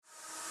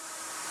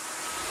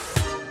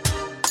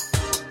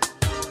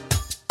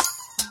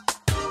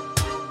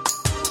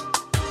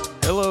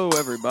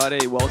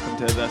everybody. Welcome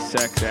to the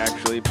Sex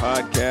Actually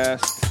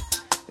podcast.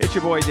 It's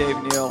your boy, Dave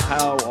Neal.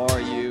 How are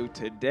you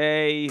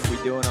today? We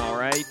doing all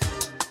right?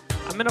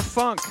 I'm in a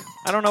funk.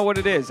 I don't know what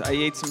it is. I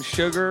ate some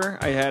sugar.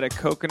 I had a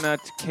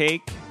coconut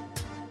cake.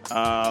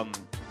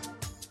 The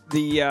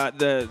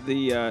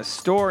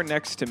store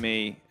next to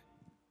me,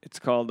 it's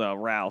called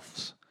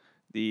Ralph's.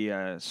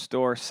 The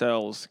store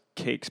sells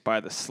cakes by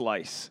the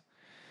slice.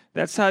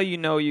 That's how you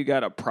know you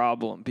got a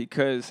problem,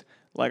 because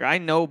like I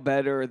know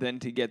better than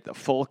to get the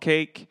full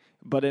cake,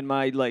 but in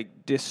my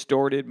like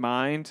distorted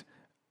mind,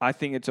 I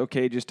think it's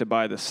okay just to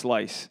buy the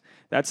slice.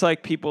 That's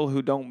like people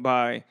who don't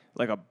buy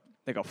like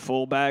a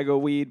full bag of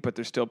weed, but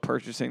they're still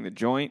purchasing the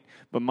joint.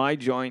 But my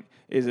joint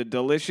is a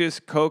delicious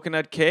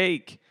coconut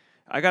cake.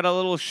 I got a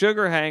little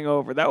sugar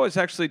hangover. That was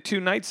actually 2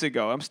 nights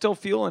ago. I'm still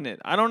feeling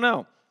it. I don't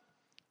know.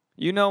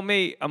 You know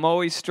me. I'm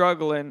always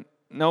struggling.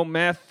 No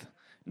meth,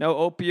 no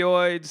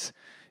opioids,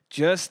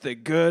 just the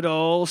good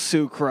old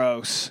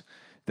sucrose.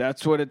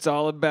 That's what it's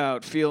all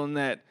about, feeling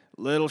that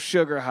little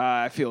sugar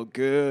high. I feel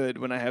good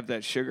when I have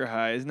that sugar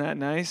high. Isn't that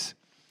nice?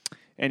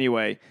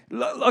 Anyway,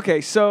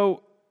 okay,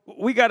 so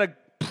we got a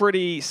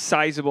pretty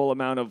sizable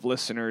amount of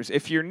listeners.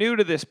 If you're new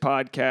to this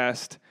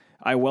podcast,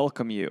 I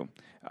welcome you.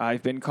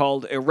 I've been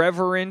called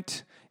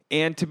irreverent,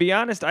 and to be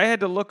honest, I had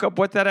to look up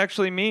what that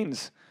actually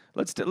means.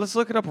 Let's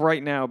look it up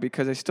right now,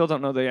 because I still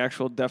don't know the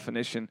actual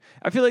definition.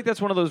 I feel like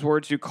that's one of those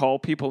words you call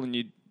people and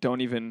you don't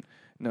even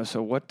know.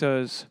 So what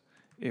does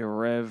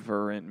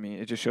irreverent mean?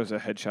 It just shows a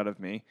headshot of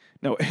me.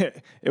 No,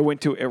 it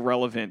went to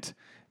irrelevant.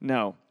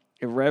 No,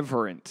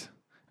 irreverent.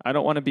 I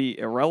don't want to be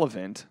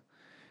irrelevant.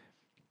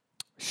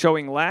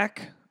 Showing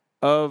lack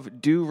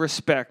of due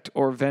respect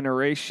or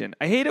veneration.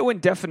 I hate it when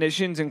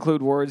definitions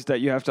include words that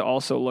you have to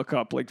also look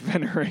up, like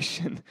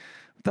veneration.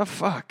 What the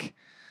fuck?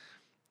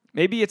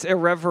 Maybe it's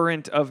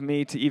irreverent of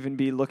me to even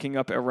be looking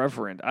up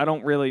irreverent. I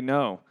don't really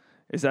know.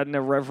 Is that an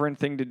irreverent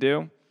thing to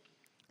do?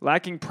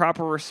 Lacking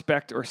proper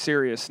respect or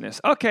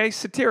seriousness. Okay,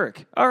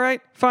 satiric. All right,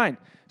 fine.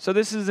 So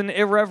this is an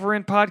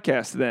irreverent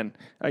podcast then,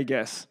 I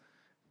guess.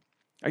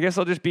 I guess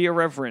I'll just be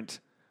irreverent.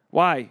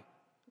 Why?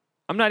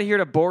 I'm not here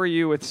to bore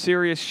you with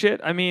serious shit.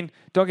 I mean,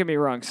 don't get me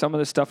wrong. Some of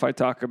the stuff I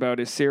talk about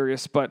is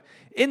serious, but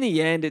in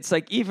the end, it's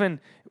like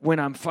even when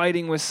I'm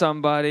fighting with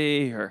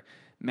somebody or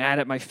mad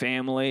at my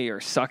family or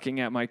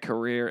sucking at my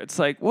career, it's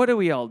like, what are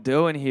we all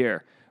doing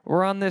here?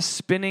 We're on this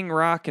spinning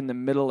rock in the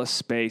middle of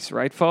space,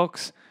 right,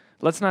 folks?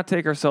 Let's not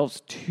take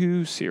ourselves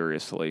too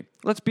seriously.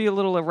 Let's be a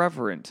little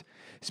irreverent.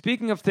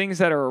 Speaking of things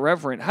that are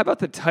irreverent, how about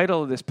the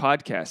title of this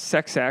podcast,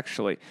 Sex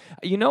Actually?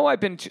 You know, I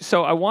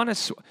want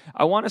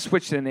to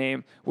switch the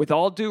name with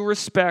all due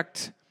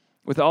respect,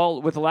 with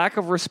lack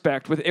of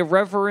respect, with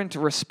irreverent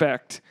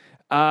respect.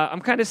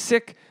 I'm kind of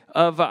sick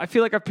of, I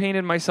feel like I've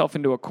painted myself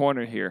into a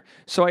corner here.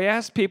 So I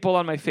asked people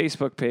on my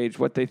Facebook page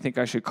what they think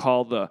I should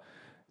call the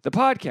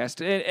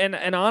podcast.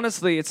 And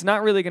honestly, it's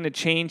not really going to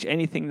change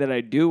anything that I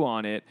do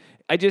on it.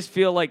 I just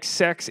feel like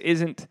sex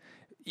isn't,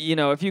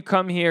 if you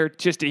come here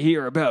just to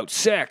hear about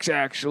sex,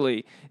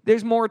 actually,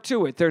 there's more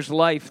to it. There's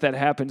life that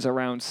happens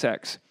around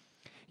sex.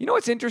 You know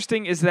what's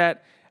interesting is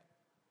that,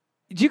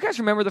 do you guys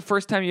remember the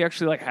first time you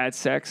actually had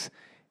sex?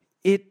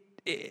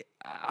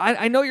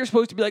 I know you're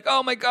supposed to be like,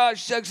 oh my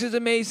gosh, sex is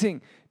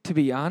amazing. To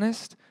be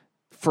honest,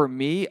 for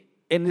me,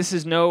 and this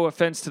is no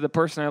offense to the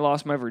person I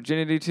lost my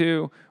virginity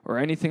to or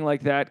anything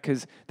like that,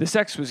 because the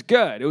sex was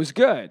good. It was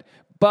good.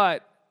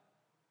 But,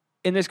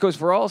 and this goes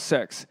for all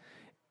sex,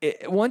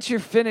 once you're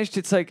finished,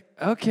 it's like,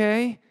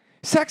 okay,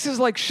 sex is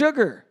like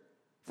sugar,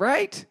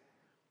 right?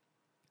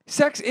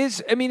 Sex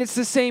is, it's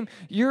the same.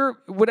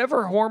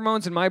 Whatever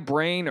hormones in my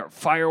brain or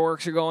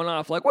fireworks are going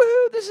off, like,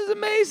 woohoo, this is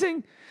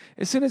amazing.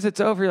 As soon as it's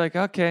over, you're like,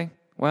 okay,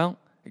 well,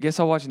 I guess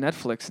I'll watch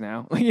Netflix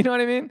now. You know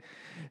what I mean?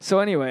 So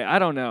anyway, I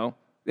don't know.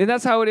 And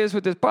that's how it is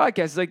with this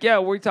podcast. It's like, yeah,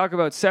 we talk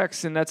about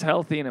sex, and that's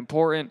healthy and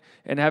important,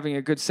 and having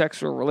a good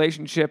sexual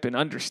relationship and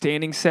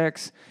understanding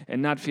sex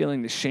and not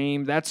feeling the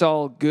shame. That's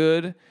all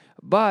good.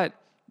 But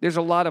there's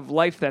a lot of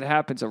life that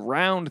happens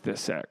around the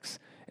sex.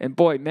 And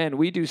boy, men,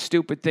 we do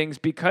stupid things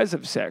because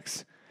of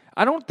sex.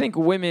 I don't think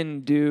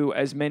women do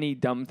as many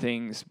dumb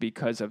things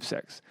because of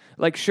sex.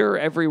 Like, sure,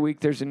 every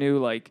week there's a new,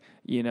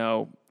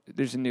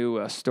 there's a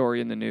new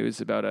story in the news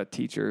about a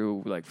teacher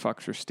who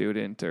fucks her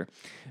student,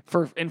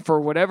 and for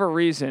whatever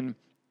reason,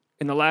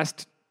 in the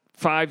last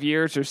 5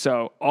 years or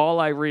so, all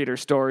I read are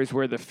stories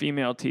where the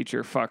female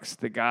teacher fucks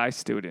the guy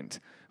student,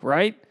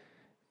 right?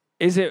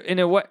 Is it in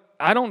a way?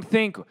 I don't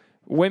think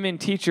women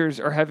teachers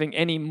are having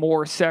any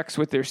more sex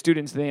with their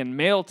students than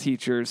male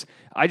teachers.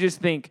 I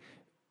just think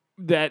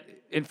that,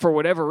 and for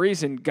whatever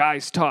reason,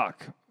 guys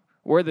talk.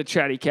 We're the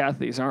chatty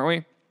Cathys, aren't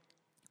we?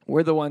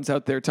 We're the ones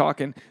out there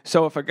talking.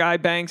 So if a guy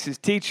bangs his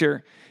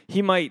teacher,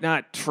 he might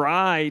not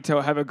try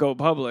to have it go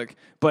public.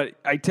 But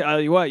I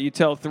tell you what, you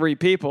tell 3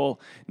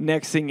 people,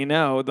 next thing you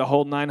know, the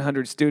whole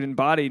 900 student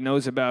body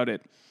knows about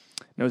it,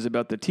 knows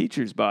about the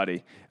teacher's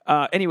body.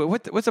 Anyway,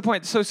 what's the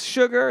point? So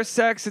sugar,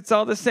 sex, it's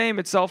all the same.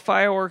 It's all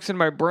fireworks in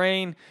my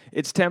brain.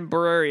 It's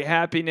temporary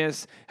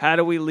happiness. How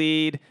do we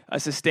lead a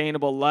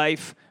sustainable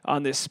life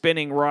on this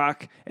spinning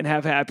rock and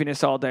have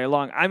happiness all day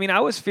long? I mean,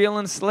 I was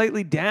feeling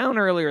slightly down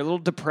earlier, a little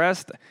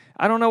depressed.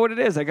 I don't know what it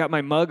is. I got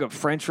my mug of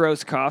French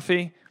roast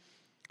coffee.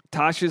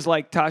 I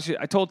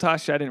told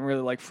Tasha I didn't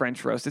really like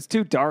French roast. It's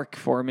too dark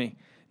for me.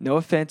 No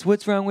offense.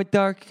 What's wrong with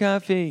dark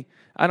coffee?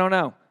 I don't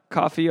know.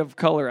 Coffee of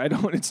color.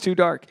 It's too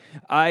dark.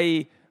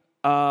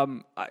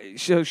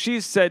 So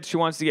she said she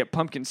wants to get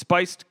pumpkin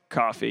spiced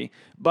coffee,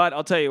 but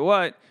I'll tell you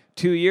what,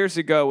 2 years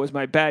ago was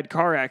my bad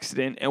car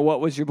accident, and what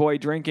was your boy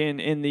drinking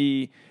in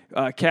the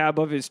cab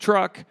of his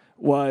truck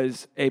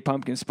was a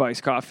pumpkin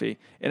spice coffee.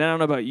 And I don't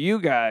know about you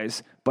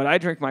guys, but I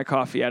drink my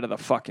coffee out of the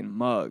fucking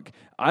mug.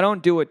 I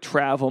don't do a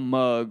travel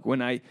mug.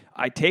 When I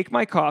take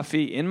my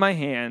coffee in my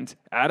hand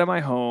out of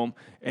my home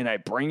and I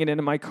bring it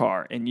into my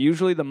car. And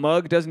usually the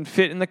mug doesn't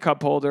fit in the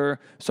cup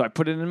holder, so I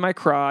put it in my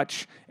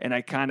crotch and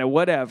I kind of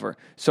whatever.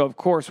 So, of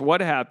course,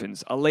 what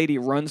happens? A lady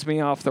runs me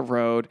off the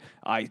road.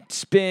 I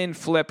spin,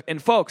 flip.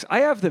 And, folks, I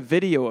have the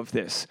video of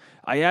this.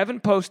 I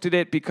haven't posted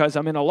it because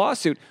I'm in a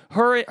lawsuit.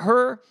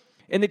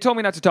 And they told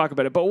me not to talk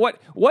about it, but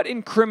what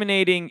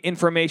incriminating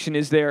information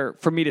is there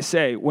for me to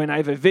say when I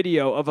have a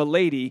video of a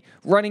lady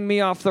running me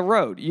off the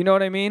road? You know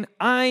what I mean?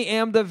 I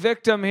am the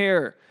victim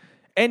here.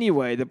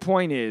 Anyway, the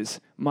point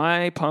is,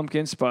 my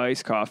pumpkin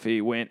spice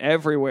coffee went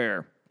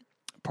everywhere.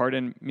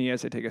 Pardon me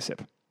as I take a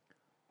sip.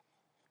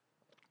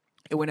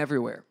 It went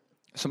everywhere.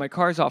 So my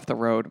car's off the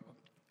road.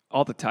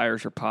 All the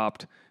tires are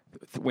popped.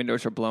 The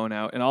windows are blown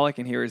out. And all I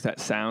can hear is that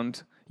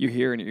sound you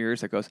hear in your ears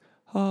that goes,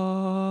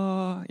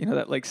 ah, you know,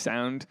 that like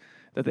sound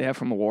that they have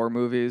from war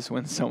movies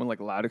when someone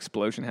like loud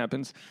explosion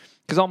happens.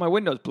 Because all my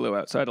windows blew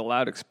out, so I had a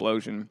loud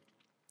explosion.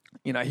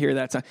 You know, I hear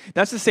that sound.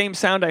 That's the same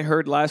sound I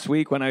heard last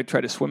week when I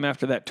tried to swim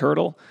after that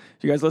turtle.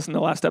 If you guys listened to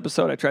the last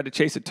episode, I tried to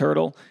chase a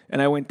turtle,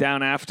 and I went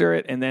down after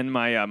it, and then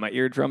my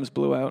eardrums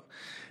blew out.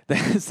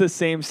 That's the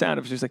same sound.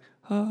 It was just like,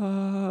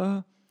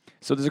 ah.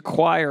 So there's a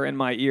choir in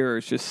my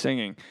ears just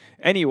singing.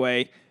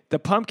 Anyway, the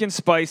pumpkin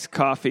spice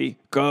coffee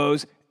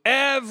goes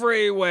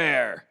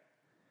everywhere.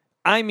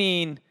 I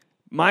mean,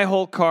 my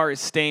whole car is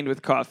stained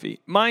with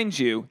coffee. Mind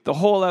you, the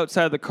whole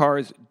outside of the car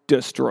is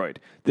destroyed.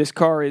 This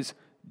car is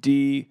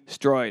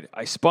destroyed.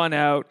 I spun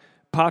out,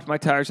 popped my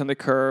tires on the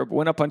curb,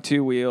 went up on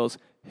two wheels,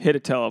 hit a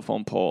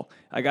telephone pole.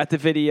 I got the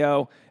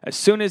video. As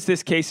soon as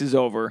this case is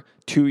over,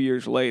 2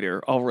 years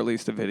later, I'll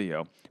release the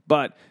video.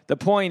 But the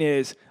point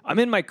is, I'm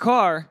in my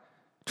car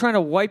trying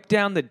to wipe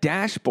down the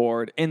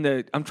dashboard. I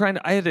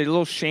had a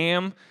little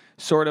sham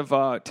sort of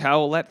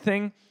towelette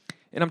thing.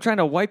 And I'm trying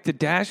to wipe the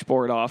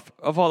dashboard off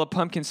of all the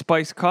pumpkin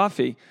spice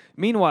coffee.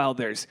 Meanwhile,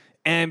 there's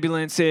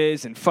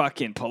ambulances and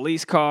fucking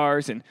police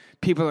cars and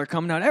people are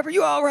coming out. Are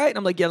you all right? And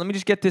I'm like, yeah, let me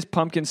just get this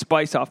pumpkin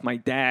spice off my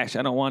dash.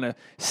 I don't want to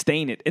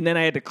stain it. And then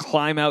I had to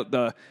climb out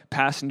the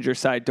passenger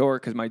side door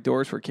because my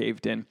doors were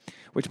caved in.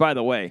 Which, by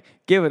the way,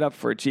 give it up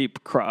for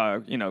Jeep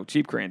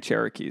Grand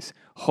Cherokees.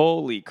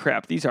 Holy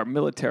crap, these are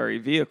military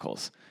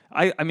vehicles.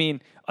 I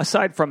mean,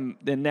 aside from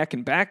the neck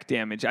and back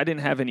damage, I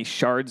didn't have any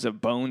shards of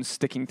bones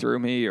sticking through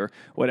me or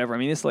whatever. I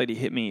mean, this lady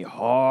hit me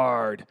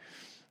hard.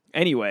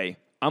 Anyway,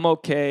 I'm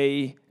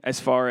okay as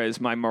far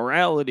as my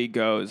morality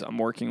goes. I'm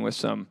working with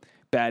some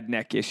bad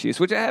neck issues,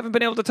 which I haven't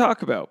been able to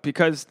talk about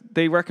because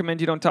they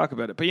recommend you don't talk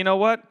about it. But you know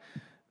what?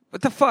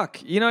 What the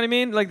fuck? You know what I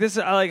mean? Like this,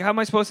 how am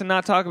I supposed to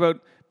not talk about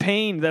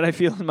pain that I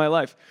feel in my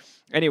life?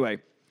 Anyway,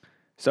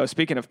 so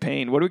speaking of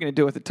pain, what are we going to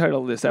do with the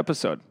title of this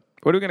episode?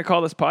 What are we going to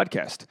call this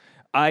podcast?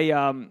 I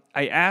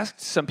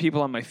asked some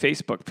people on my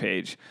Facebook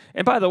page,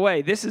 and by the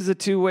way, this is a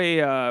two-way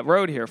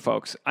road here,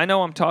 folks. I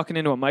know I'm talking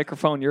into a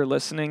microphone, you're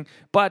listening,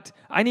 but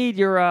I need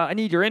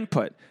your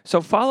input. So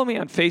follow me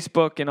on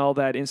Facebook and all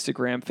that,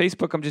 Instagram.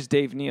 Facebook, I'm just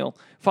Dave Neal.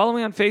 Follow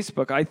me on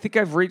Facebook. I think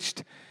I've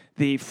reached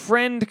the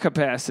friend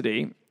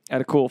capacity at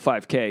a cool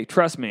 5K.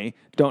 Trust me,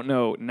 don't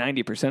know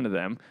 90% of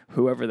them,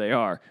 whoever they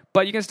are,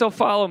 but you can still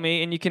follow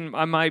me, and you can.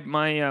 My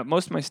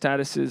most of my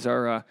statuses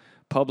are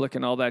public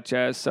and all that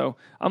jazz. So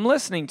I'm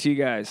listening to you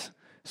guys.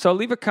 So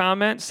leave a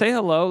comment, say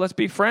hello, let's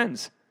be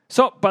friends.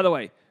 So, by the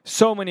way,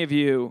 so many of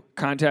you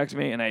contact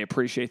me, and I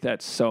appreciate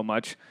that so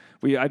much.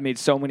 I've made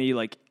so many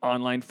like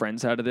online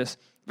friends out of this.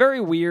 Very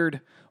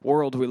weird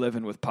world we live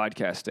in with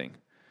podcasting.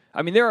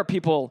 I mean, there are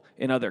people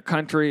in other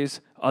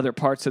countries, other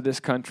parts of this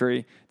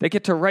country, that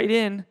get to write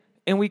in,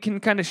 and we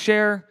can kind of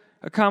share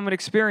a common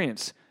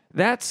experience.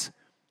 That's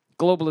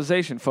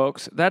globalization,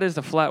 folks. That is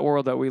the flat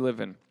world that we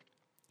live in.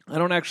 I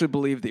don't actually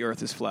believe the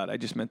earth is flat. I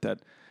just meant that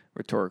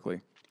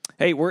rhetorically.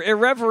 Hey, we're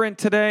irreverent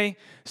today.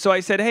 So I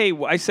said,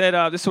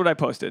 this is what I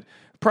posted.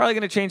 Probably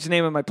going to change the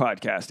name of my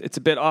podcast. It's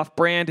a bit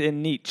off-brand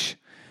and niche.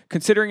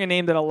 Considering a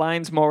name that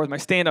aligns more with my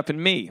stand-up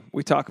and me.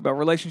 We talk about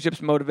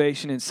relationships,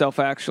 motivation, and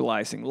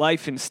self-actualizing,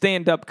 life in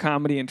stand-up,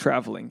 comedy, and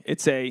traveling.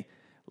 It's a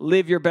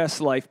live your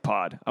best life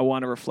pod. I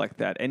want to reflect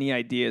that. Any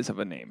ideas of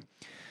a name?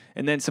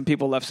 And then some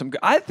people left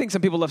I think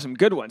some people left some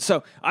good ones.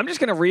 So I'm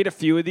just going to read a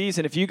few of these.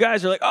 And if you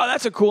guys are like, oh,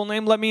 that's a cool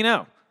name, let me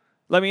know.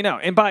 Let me know.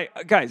 And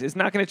guys, it's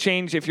not going to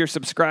change if you're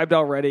subscribed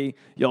already.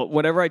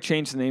 Whatever I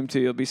change the name to,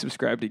 you'll be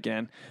subscribed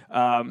again.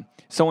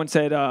 Someone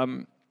said,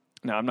 no,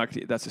 I'm not.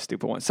 That's a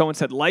stupid one. Someone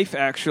said life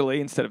actually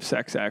instead of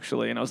sex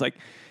actually, and I was like,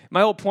 my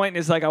whole point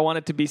is like I want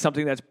it to be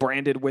something that's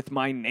branded with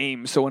my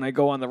name. So when I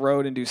go on the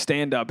road and do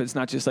stand up, it's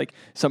not just like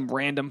some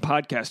random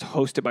podcast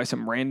hosted by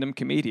some random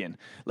comedian.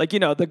 Like,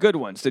 the good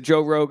ones, the Joe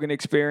Rogan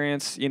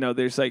Experience.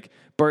 There's like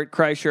Bert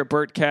Kreischer,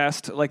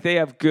 Bertcast. Like they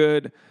have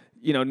good,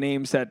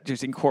 names that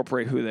just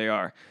incorporate who they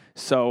are.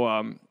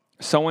 So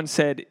someone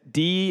said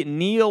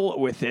kneel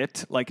with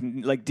it,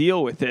 like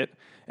deal with it,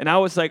 and I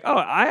was like, oh,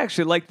 I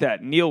actually like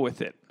that, kneel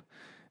with it.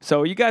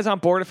 So are you guys on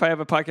board if I have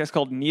a podcast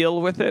called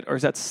Kneel With It, or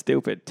is that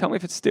stupid? Tell me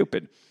if it's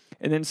stupid.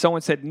 And then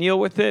someone said Kneel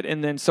With It,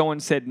 and then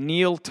someone said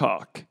Kneel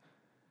Talk.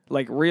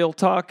 Like real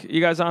talk. You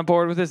guys on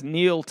board with this?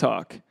 Kneel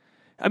Talk.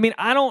 I mean,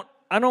 I don't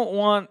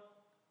want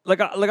like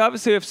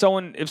obviously if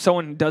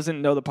someone doesn't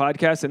know the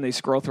podcast and they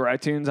scroll through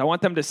iTunes, I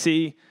want them to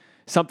see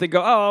something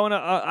go, oh,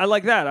 I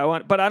like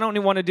that. But I don't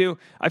even want to do,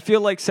 I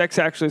feel like sex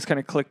actually is kind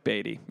of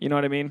clickbaity. You know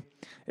what I mean?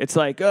 It's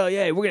like, oh,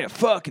 yeah, we're going to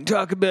fuck and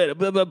talk about it,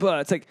 blah, blah, blah.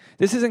 It's like,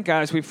 this isn't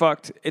guys, we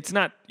fucked. It's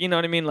not, you know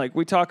what I mean? Like,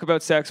 we talk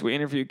about sex, we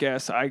interview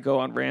guests, I go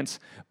on rants.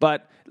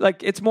 But,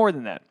 like, it's more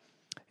than that.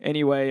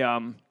 Anyway,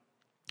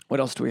 what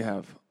else do we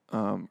have?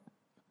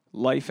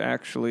 Life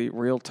Actually,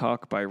 Real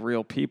Talk by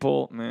Real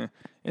People. Meh.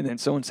 And then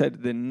someone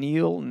said the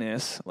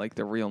Neilness, like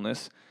the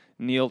realness,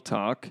 Neil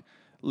Talk.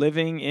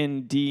 Living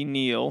in D.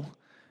 Neil.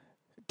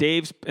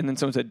 Dave's, and then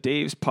someone said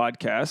Dave's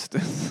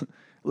podcast.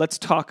 Let's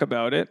talk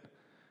about it.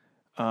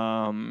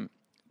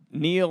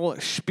 Neil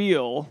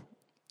Spiel,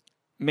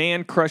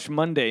 Man Crush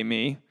Monday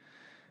Me.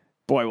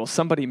 Boy, will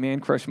somebody Man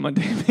Crush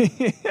Monday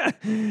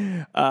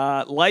me.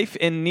 Life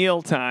in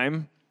Neil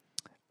Time,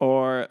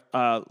 or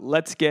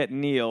Let's Get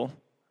Neil.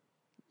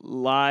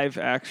 Live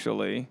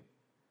Actually.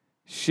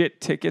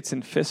 Shit Tickets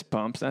and Fist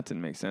Bumps. That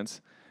didn't make sense.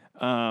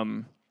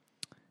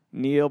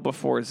 Neil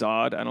Before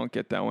Zod. I don't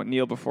get that one.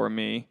 Neil Before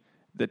Me.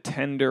 The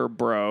Tender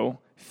Bro.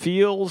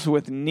 Feels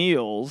with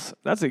Neils.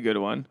 That's a good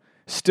one.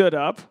 Stood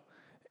Up.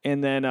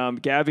 And then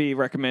Gabby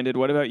recommended,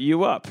 what about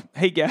You Up?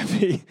 Hey,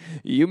 Gabby,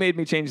 you made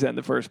me change that in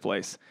the first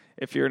place.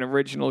 If you're an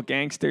original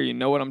gangster, you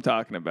know what I'm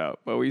talking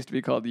about. But we used to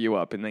be called You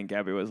Up. And then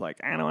Gabby was like,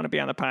 I don't want to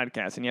be on the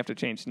podcast, and you have to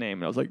change the name.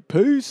 And I was like,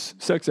 peace,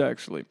 sex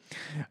actually.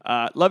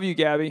 Love you,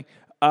 Gabby.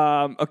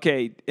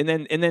 Okay,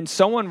 and then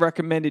someone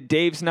recommended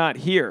Dave's Not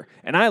Here.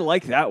 And I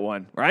like that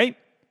one, right?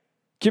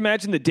 Can you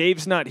imagine the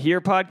Dave's Not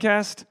Here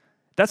podcast?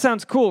 That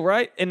sounds cool,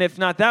 right? And if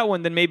not that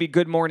one, then maybe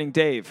Good Morning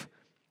Dave.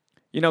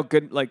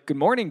 Good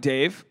morning,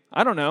 Dave.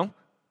 I don't know.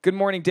 Good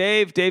morning,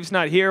 Dave. Dave's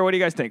not here. What do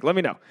you guys think? Let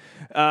me know.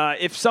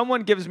 If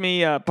someone gives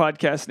me a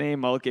podcast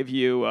name, I'll give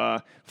you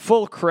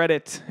full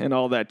credit and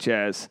all that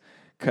jazz.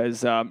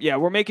 Because,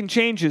 we're making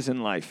changes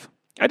in life.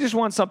 I just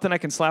want something I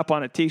can slap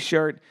on a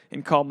T-shirt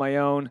and call my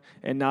own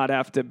and not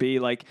have to be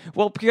like,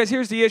 because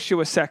here's the issue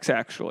with sex,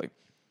 actually.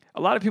 A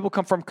lot of people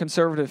come from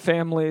conservative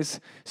families,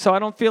 so I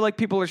don't feel like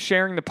people are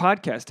sharing the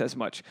podcast as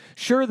much.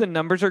 Sure, the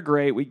numbers are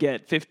great. We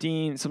get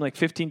 15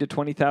 to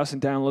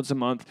 20,000 downloads a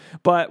month,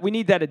 but we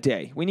need that a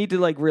day. We need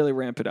to really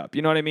ramp it up.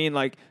 You know what I mean?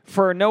 Like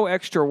for no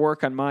extra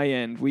work on my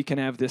end, we can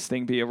have this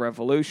thing be a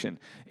revolution.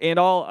 And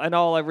all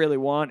I really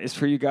want is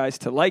for you guys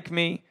to like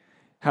me,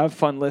 have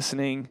fun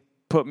listening,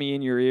 put me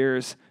in your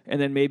ears,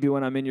 and then maybe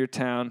when I'm in your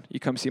town, you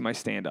come see my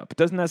stand-up.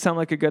 Doesn't that sound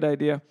like a good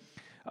idea?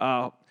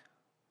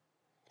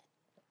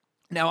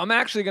 Now, I'm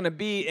actually going to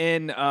be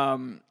in,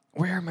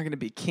 where am I going to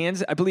be?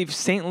 Kansas, I believe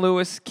St.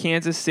 Louis,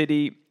 Kansas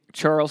City,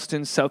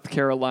 Charleston, South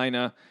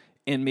Carolina,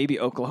 and maybe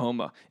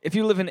Oklahoma. If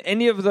you live in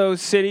any of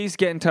those cities,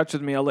 get in touch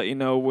with me. I'll let you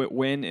know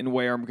when and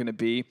where I'm going to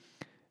be.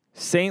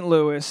 St.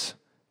 Louis,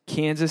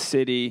 Kansas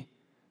City,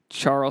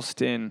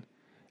 Charleston.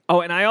 Oh,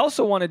 and I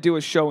also want to do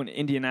a show in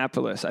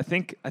Indianapolis. I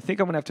think I'm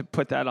going to have to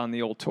put that on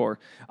the old tour.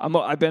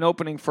 I've been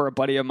opening for a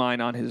buddy of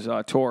mine on his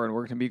tour, and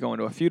we're going to be going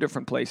to a few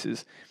different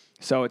places.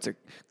 So it's a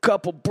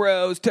couple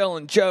bros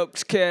telling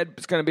jokes, kid.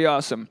 It's going to be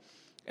awesome.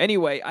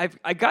 Anyway,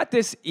 I got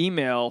this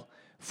email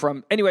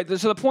from... Anyway,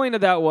 so the point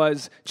of that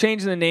was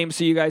changing the name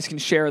so you guys can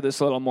share this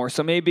a little more.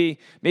 So maybe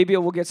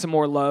we'll get some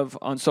more love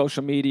on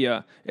social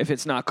media if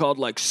it's not called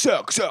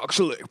Sex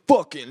Actually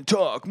Fucking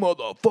Talk,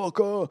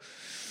 motherfucker.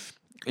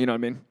 You know what I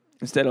mean?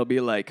 Instead it'll be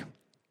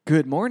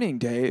Good morning,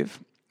 Dave.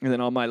 And then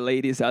all my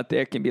ladies out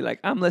there can be like,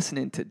 I'm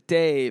listening to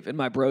Dave. And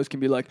my bros can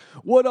be like,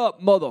 what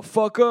up,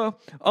 motherfucker?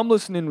 I'm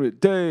listening to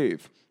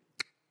Dave.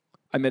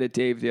 I met a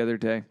Dave the other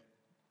day.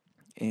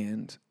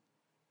 And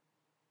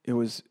I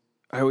always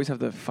have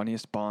the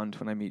funniest bond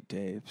when I meet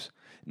Daves.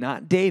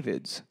 Not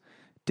Davids,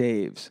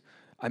 Daves.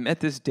 I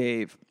met this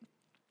Dave.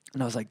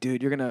 And I was like,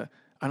 dude, I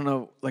don't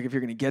know if you're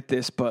going to get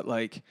this, but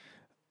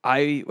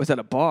I was at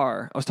a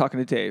bar. I was talking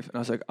to Dave. And I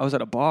was like, I was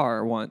at a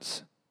bar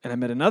once. And I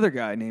met another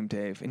guy named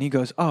Dave. And he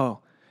goes, oh,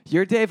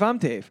 you're Dave, I'm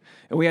Dave.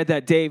 And we had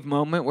that Dave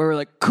moment where we're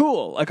like,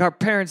 cool. Our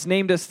parents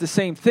named us the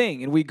same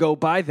thing, and we go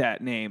by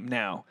that name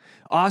now.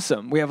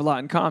 Awesome. We have a lot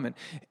in common.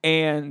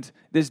 And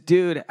this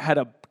dude had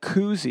a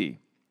koozie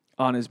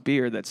on his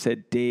beer that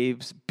said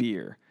Dave's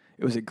Beer.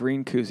 It was a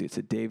green koozie. It's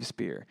a Dave's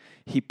beer.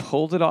 He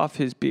pulled it off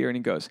his beer and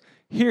he goes,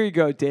 "Here you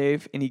go,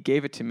 Dave." And he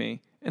gave it to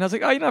me. And I was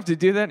like, "Oh, you don't have to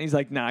do that." And he's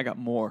like, "Nah, I got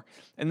more."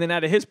 And then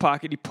out of his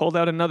pocket, he pulled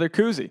out another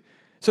koozie.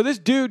 So this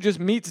dude just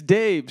meets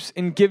Daves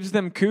and gives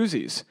them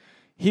koozies.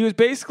 He was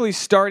basically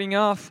starting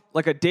off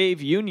like a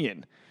Dave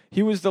Union.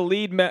 He was the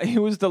lead. He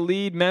was the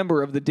lead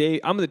member of the Dave.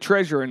 I'm the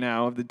treasurer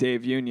now of the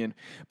Dave Union.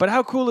 But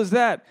how cool is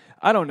that?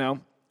 I don't know.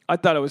 I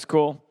thought it was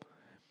cool.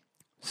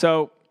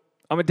 So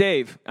I'm a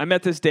Dave. I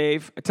met this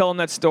Dave. I tell him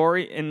that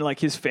story, and like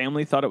his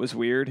family thought it was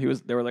weird.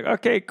 They were like,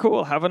 "Okay,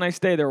 cool. Have a nice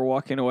day." They were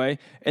walking away,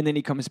 and then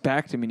he comes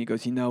back to me and he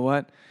goes, "You know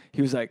what?"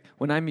 He was like,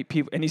 "When I meet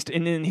people," and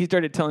then he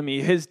started telling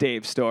me his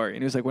Dave story, and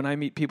he was like, "When I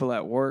meet people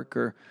at work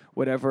or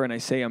whatever, and I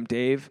say I'm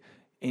Dave,"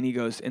 and he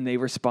goes, and they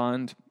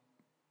respond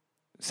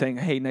saying,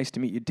 "Hey, nice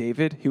to meet you,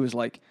 David." He was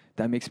like,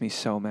 "That makes me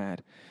so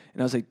mad."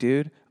 And I was like,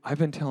 "Dude, I've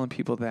been telling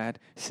people that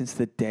since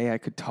the day I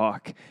could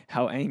talk,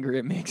 how angry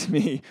it makes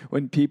me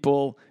when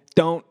people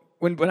don't.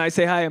 When I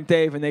say, "Hi, I'm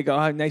Dave," and they go,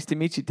 "Oh, nice to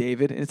meet you,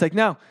 David." And it's like,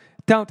 no,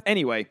 don't.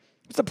 Anyway,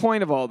 what's the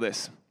point of all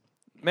this?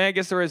 Man, I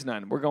guess there is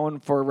none. We're going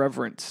for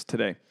irreverence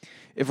today.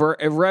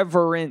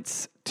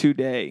 Irreverence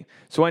today.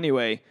 So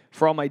anyway,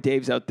 for all my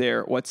Daves out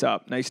there, what's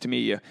up? Nice to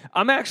meet you.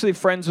 I'm actually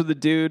friends with a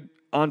dude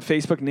on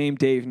Facebook named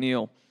Dave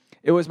Neal.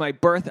 It was my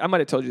birth. I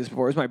might have told you this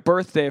before. It was my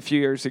birthday a few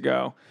years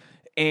ago.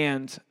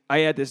 And I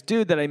had this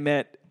dude that I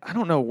met, I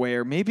don't know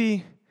where,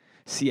 maybe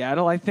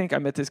Seattle, I think. I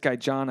met this guy,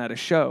 John, at a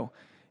show.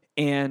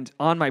 And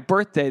on my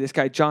birthday, this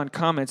guy, John,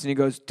 comments and he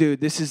goes,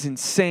 "Dude, this is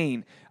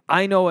insane.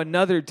 I know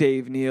another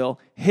Dave Neal.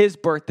 His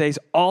birthday's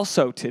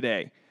also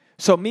today."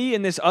 So me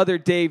and this other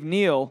Dave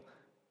Neal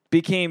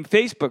became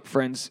Facebook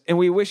friends, and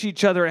we wish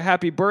each other a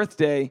happy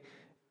birthday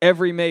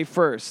every May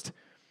 1st.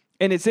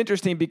 And it's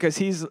interesting because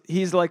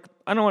he's like,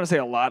 I don't want to say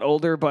a lot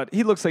older, but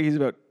he looks like he's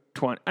about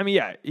 20. I mean,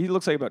 yeah, he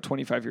looks like about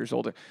 25 years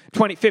older.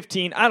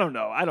 15, I don't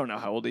know. I don't know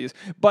how old he is.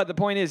 But the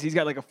point is, he's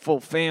got like a full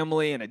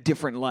family and a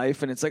different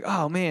life. And it's like,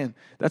 oh, man,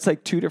 that's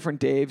like two different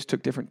Daves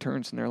took different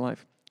turns in their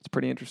life. It's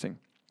pretty interesting.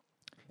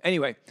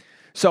 Anyway,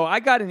 so I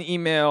got an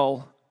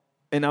email,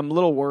 and I'm a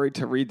little worried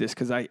to read this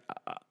because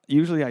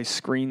usually I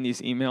screen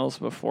these emails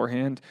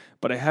beforehand,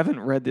 but I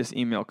haven't read this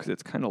email because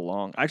it's kind of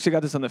long. I actually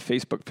got this on the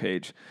Facebook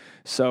page.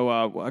 So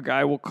a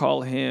guy, we'll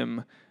call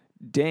him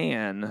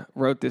Dan,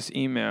 wrote this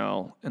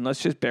email, and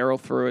let's just barrel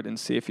through it and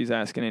see if he's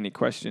asking any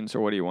questions or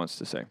what he wants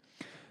to say.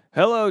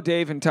 "Hello,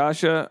 Dave and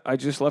Tasha. I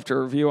just left a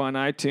review on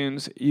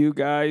iTunes. You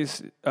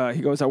guys,"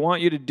 he goes, I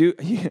want you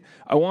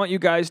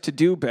guys to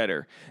do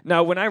better."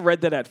 Now, when I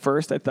read that at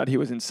first, I thought he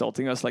was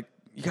insulting us, like,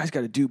 you guys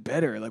got to do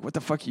better. Like, what the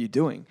fuck are you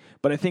doing?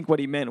 But I think what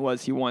he meant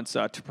was he wants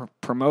to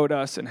promote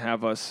us and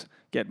have us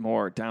get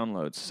more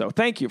downloads. So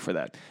thank you for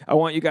that. I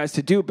want you guys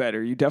to do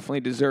better. You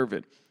definitely deserve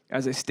it.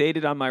 As I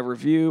stated on my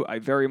review, I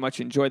very much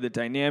enjoy the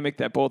dynamic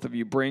that both of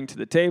you bring to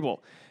the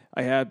table.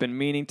 I have been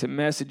meaning to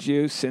message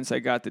you since I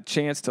got the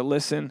chance to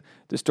listen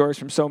to stories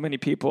from so many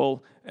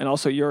people, and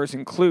also yours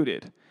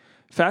included.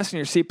 Fasten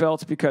your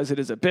seatbelts because it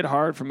is a bit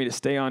hard for me to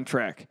stay on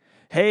track.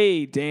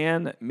 Hey,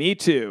 Dan, me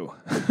too.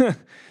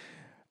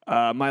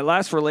 My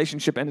last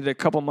relationship ended a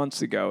couple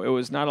months ago. It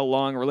was not a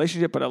long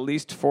relationship, but at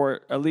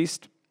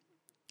least,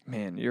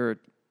 man, you're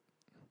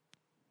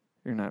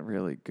not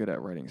really good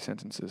at writing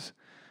sentences.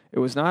 It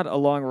was not a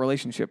long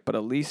relationship, but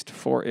at least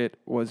it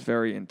was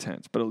very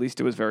intense.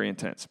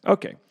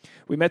 Okay.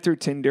 We met through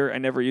Tinder. I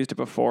never used it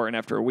before, and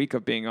after a week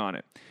of being on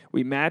it.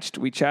 We matched,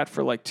 we chat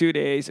for like 2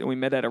 days, and we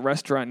met at a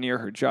restaurant near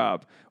her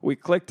job. We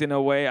clicked in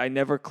a way I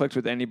never clicked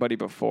with anybody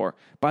before.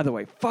 By the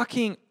way,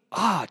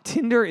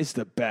 Tinder is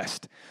the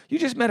best. You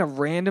just met a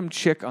random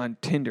chick on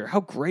Tinder.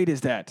 How great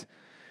is that?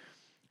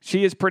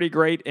 She is pretty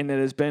great, and it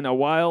has been a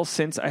while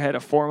since I had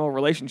a formal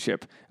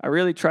relationship. I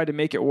really tried to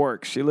make it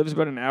work. She lives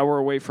about an hour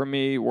away from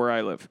me where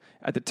I live.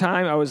 At the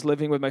time, I was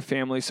living with my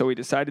family, so we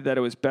decided that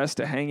it was best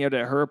to hang out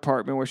at her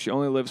apartment where she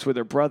only lives with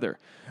her brother.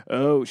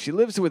 Oh, she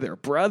lives with her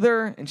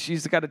brother, and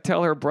she's got to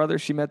tell her brother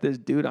she met this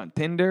dude on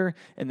Tinder,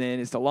 and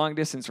then it's the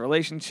long-distance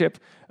relationship.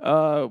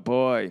 Oh,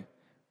 boy.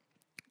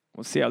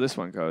 We'll see how this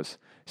one goes.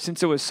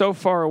 Since it was so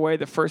far away,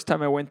 the first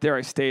time I went there,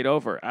 I stayed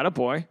over.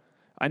 Attaboy.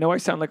 I know I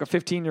sound like a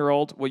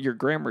 15-year-old. Well, your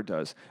grammar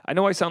does. I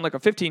know I sound like a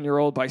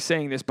 15-year-old by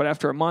saying this, but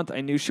after a month, I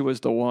knew she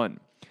was the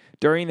one.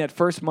 During that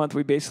first month,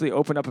 we basically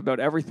opened up about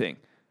everything.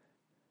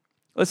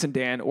 Listen,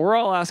 Dan, we're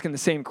all asking the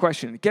same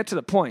question. Get to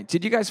the point.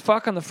 Did you guys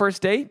fuck on the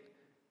first date?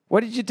 What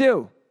did you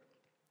do?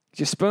 Did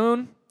you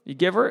spoon? You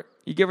give her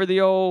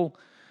the old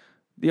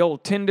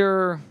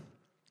Tinder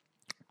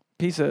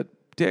piece of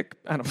dick?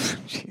 I don't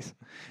know. Jeez.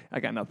 I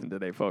got nothing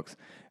today, folks.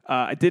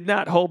 I did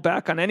not hold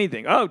back on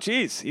anything. Oh,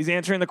 geez. He's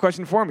answering the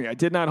question for me. I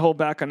did not hold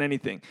back on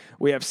anything.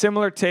 We have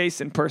similar tastes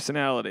and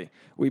personality.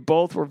 We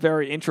both were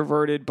very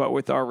introverted, but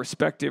with our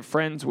respective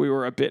friends, we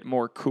were a bit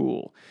more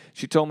cool.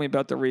 She told me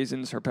about the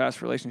reasons her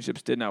past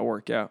relationships did not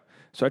work out.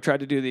 So I tried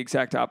to do the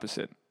exact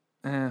opposite.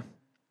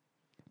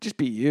 Just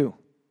be you.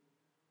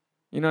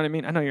 You know what I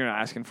mean? I know you're not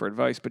asking for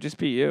advice, but just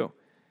be you.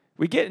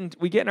 we get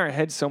in our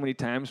heads so many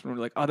times when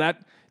we're like, oh,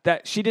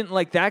 that she didn't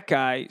like that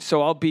guy,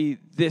 so I'll be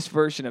this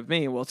version of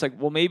me. Well, it's like,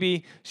 well,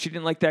 maybe she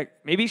didn't like that.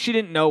 Maybe she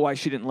didn't know why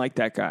she didn't like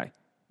that guy.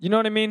 You know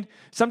what I mean?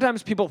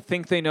 Sometimes people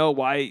think they know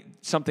why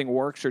something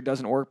works or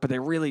doesn't work, but they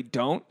really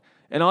don't.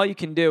 And all you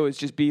can do is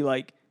just be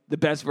like the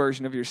best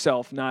version of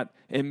yourself, not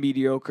a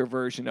mediocre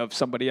version of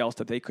somebody else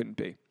that they couldn't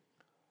be.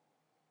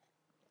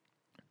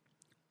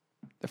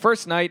 The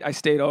first night I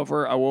stayed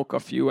over, I woke a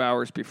few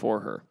hours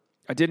before her.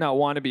 I did not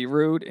want to be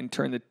rude and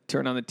turn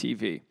on the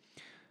TV.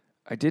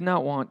 I did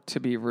not want to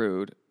be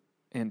rude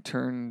and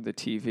turn the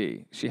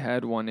TV. She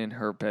had one in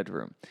her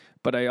bedroom.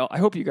 But I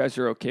hope you guys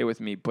are okay with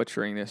me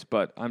butchering this,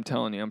 but I'm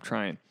telling you, I'm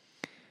trying.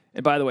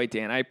 And by the way,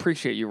 Dan, I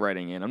appreciate you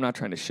writing in. I'm not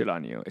trying to shit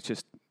on you. It's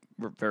just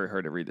very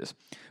hard to read this.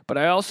 But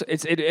I also,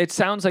 it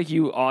sounds like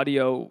you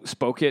audio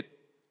spoke it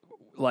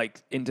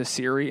like into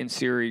Siri, and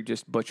Siri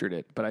just butchered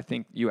it. But I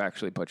think you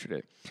actually butchered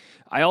it.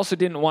 I also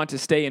didn't want to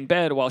stay in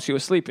bed while she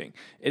was sleeping.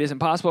 It is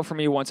impossible for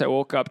me once I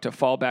woke up to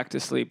fall back to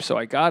sleep, so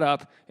I got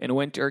up and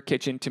went to her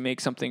kitchen to make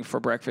something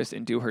for breakfast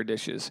and do her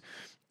dishes.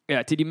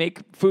 Yeah, did you make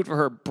food for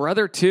her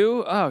brother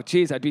too? Oh,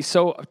 geez, it'd be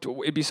so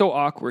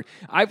awkward.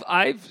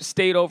 I've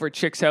stayed over at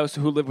chicks' house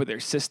who live with their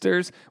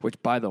sisters,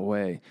 which, by the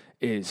way,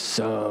 is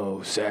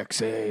so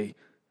sexy.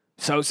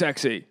 So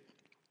sexy.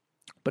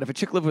 But if a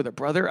chick lived with her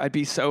brother, I'd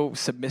be so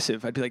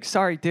submissive. I'd be like,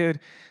 sorry, dude,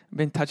 I've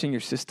been touching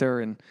your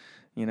sister, and,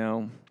 you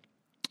know,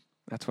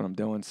 that's what I'm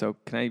doing. So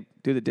can I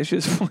do the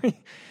dishes for you?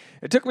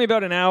 It took me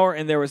about an hour,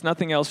 and there was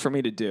nothing else for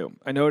me to do.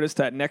 I noticed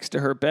that next to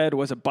her bed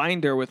was a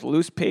binder with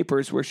loose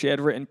papers where she had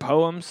written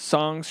poems,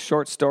 songs,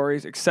 short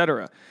stories,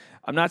 etc.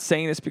 I'm not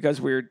saying this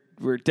because we're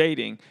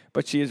dating,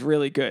 but she is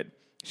really good.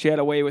 She had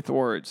a way with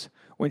words.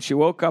 When she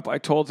woke up, I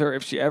told her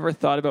if she ever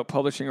thought about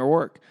publishing her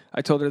work.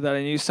 I told her that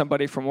I knew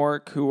somebody from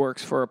work who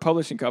works for a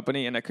publishing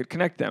company, and I could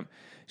connect them.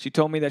 She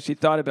told me that she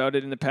thought about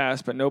it in the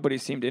past, but nobody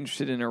seemed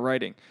interested in her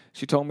writing.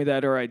 She told me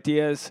that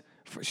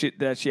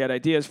she had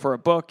ideas for a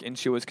book, and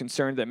she was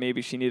concerned that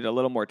maybe she needed a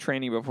little more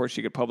training before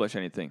she could publish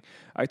anything.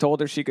 I told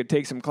her she could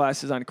take some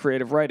classes on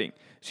creative writing.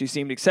 She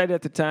seemed excited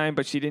at the time,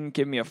 but she didn't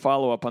give me a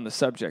follow-up on the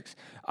subjects.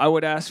 I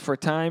would ask from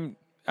time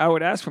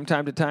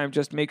to time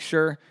just to make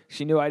sure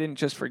she knew I didn't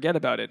just forget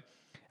about it.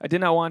 I did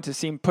not want to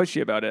seem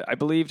pushy about it. I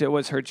believed it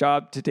was her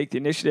job to take the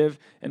initiative,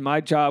 and my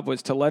job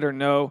was to let her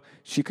know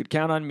she could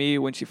count on me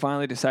when she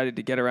finally decided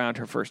to get around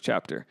her first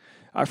chapter.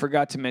 I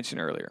forgot to mention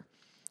earlier.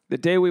 The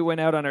day we went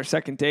out on our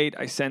second date,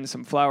 I sent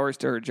some flowers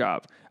to her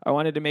job. I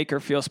wanted to make her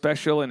feel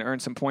special and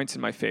earn some points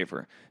in my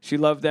favor. She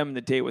loved them, and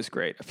the date was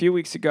great. A few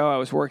weeks ago, I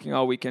was working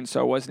all weekend, so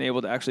I wasn't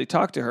able to actually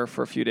talk to her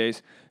for a few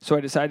days, so I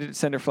decided to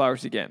send her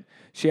flowers again.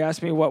 She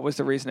asked me what was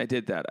the reason I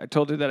did that. I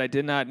told her that I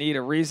did not need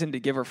a reason to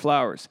give her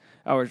flowers.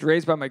 I was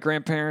raised by my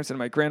grandparents, and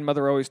my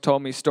grandmother always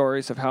told me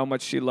stories of how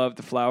much she loved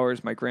the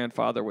flowers my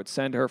grandfather would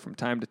send her from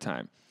time to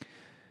time.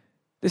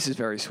 This is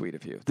very sweet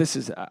of you.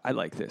 I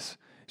like this.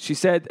 She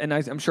said, and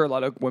I'm sure a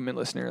lot of women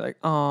listening are like,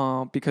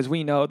 oh, because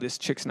we know this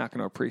chick's not going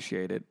to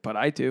appreciate it, but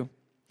I do.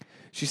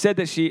 She said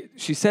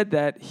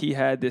that he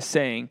had this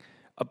saying,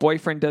 a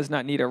boyfriend does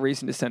not need a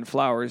reason to send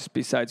flowers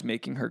besides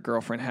making her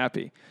girlfriend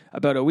happy.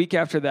 About a week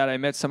after that, I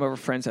met some of her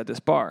friends at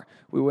this bar.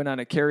 We went on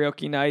a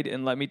karaoke night,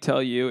 and let me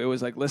tell you, it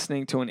was like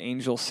listening to an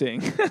angel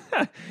sing.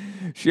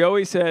 She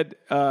always said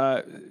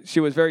she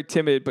was very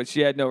timid, but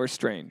she had no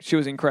restraint. She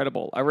was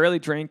incredible. I rarely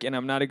drink, and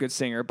I'm not a good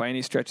singer by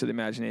any stretch of the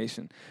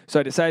imagination. So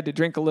I decided to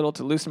drink a little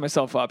to loosen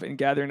myself up and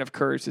gather enough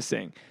courage to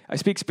sing. I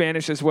speak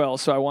Spanish as well,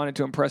 so I wanted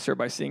to impress her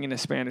by singing a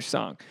Spanish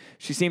song.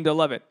 She seemed to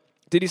love it.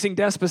 Did you sing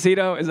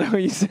Despacito? Is that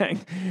what you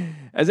sang?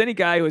 As any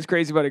guy who was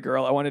crazy about a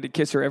girl, I wanted to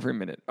kiss her every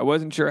minute. I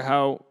wasn't sure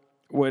how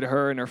would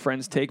her and her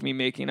friends take me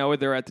making out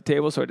with her at the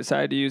table, so I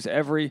decided to use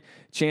every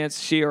chance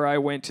she or I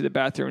went to the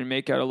bathroom and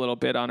make out a little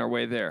bit on our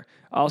way there.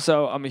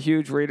 Also, I'm a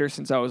huge reader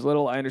since I was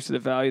little. I understood the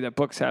value that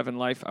books have in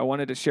life. I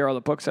wanted to share all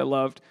the books I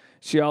loved.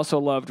 She also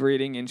loved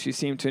reading, and she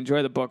seemed to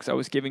enjoy the books I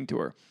was giving to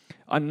her.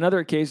 On another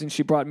occasion,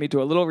 she brought me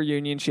to a little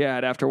reunion she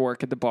had after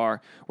work at the bar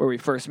where we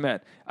first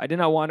met. I did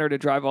not want her to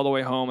drive all the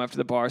way home after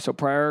the bar, so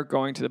prior to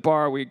going to the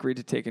bar, we agreed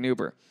to take an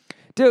Uber.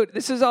 Dude,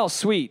 this is all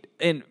sweet,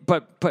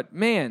 but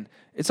man,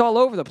 it's all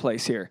over the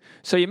place here.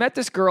 So you met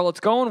this girl, it's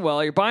going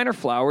well, you're buying her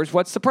flowers.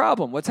 What's the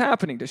problem? What's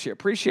happening? Does she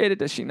appreciate it?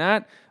 Does she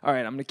not? All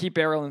right, I'm going to keep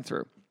barreling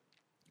through.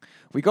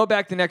 We go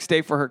back the next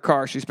day for her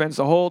car. She spends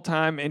the whole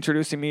time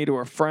introducing me to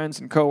her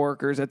friends and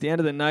coworkers. At the end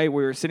of the night,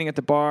 we were sitting at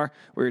the bar.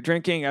 We were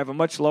drinking. I have a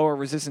much lower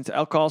resistance to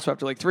alcohol, so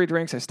after like 3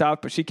 drinks, I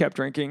stopped, but she kept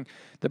drinking.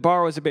 The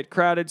bar was a bit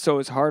crowded, so it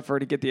was hard for her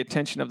to get the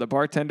attention of the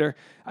bartender.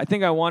 I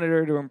think I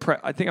wanted to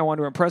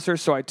impress her,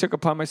 so I took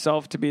upon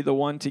myself to be the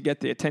one to get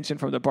the attention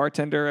from the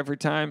bartender every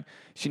time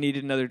she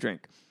needed another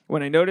drink.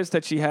 When I noticed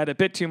that she had a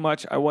bit too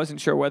much, I wasn't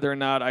sure whether or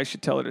not I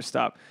should tell her to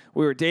stop.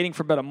 We were dating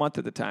for about a month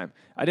at the time.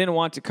 I didn't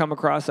want to come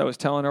across I was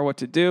telling her what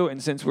to do,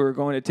 and since we were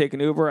going to take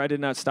an Uber, I did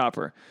not stop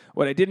her.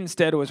 What I did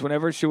instead was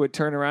whenever she would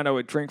turn around, I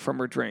would drink from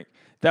her drink.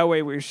 That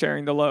way we were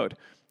sharing the load.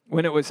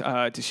 When it was,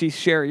 did she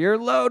share your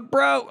load,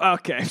 bro?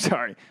 Okay,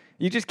 sorry.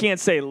 You just can't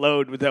say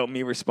load without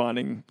me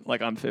responding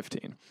like I'm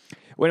 15.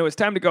 When it was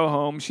time to go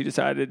home, she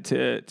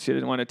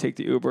didn't want to take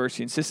the Uber.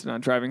 She insisted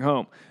on driving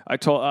home. I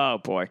told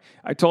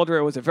her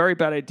it was a very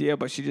bad idea,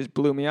 but she just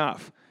blew me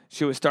off.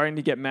 She was starting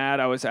to get mad.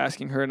 I was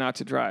asking her not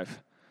to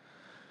drive.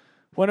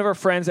 One of her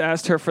friends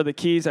asked her for the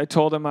keys. I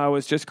told him I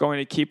was just going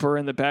to keep her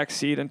in the back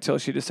seat until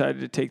she decided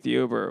to take the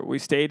Uber. We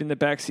stayed in the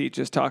back seat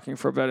just talking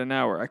for about an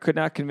hour. I could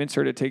not convince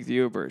her to take the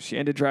Uber. She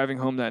ended driving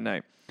home that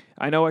night.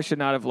 I know I should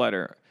not have let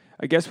her.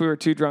 I guess we were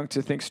too drunk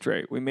to think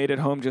straight. We made it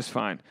home just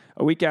fine.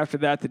 A week after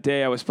that, the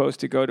day I was supposed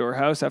to go to her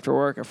house after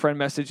work, a friend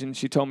messaged and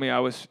she told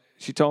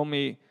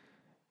me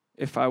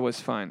if I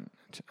was fine.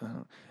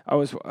 I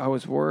was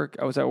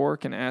at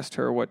work and asked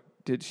her what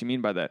did she mean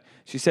by that.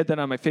 She said that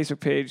on my Facebook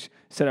page,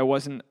 said I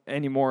wasn't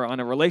anymore on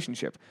a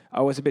relationship.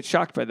 I was a bit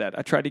shocked by that.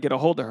 I tried to get a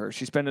hold of her.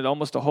 She spent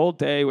almost a whole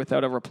day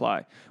without a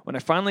reply. When I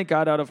finally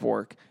got out of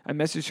work, I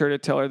messaged her to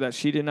tell her that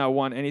she did not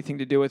want anything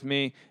to do with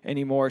me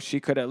anymore. She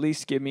could at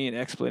least give me an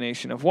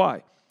explanation of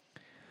why.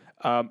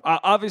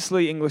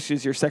 Obviously, English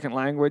is your second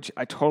language.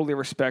 I totally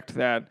respect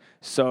that.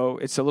 So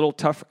it's a little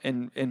tough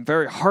and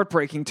very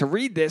heartbreaking to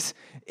read this.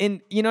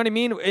 In you know what I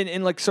mean?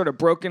 In like sort of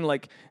broken,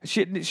 like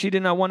she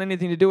did not want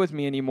anything to do with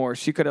me anymore.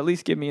 She could at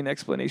least give me an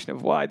explanation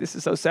of why. This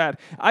is so sad.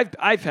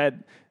 I've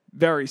had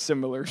very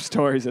similar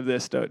stories of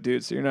this,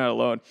 dude. So you're not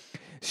alone.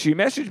 She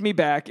messaged me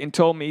back and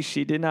told me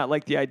she did not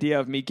like the idea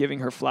of me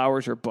giving her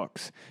flowers or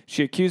books.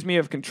 She accused me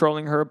of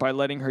controlling her by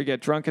letting her get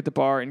drunk at the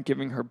bar and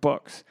giving her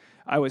books.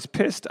 I was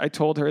pissed. I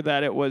told her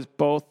that it was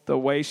both the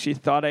way she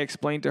thought I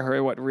explained to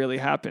her what really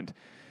happened.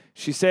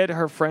 She said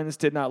her friends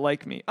did not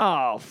like me.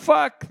 Oh,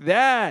 fuck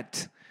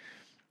that.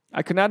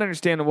 I could not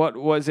understand what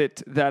was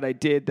it that I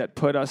did that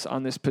put us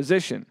on this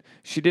position.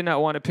 She did not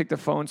want to pick the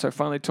phone, so I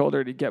finally told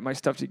her to get my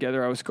stuff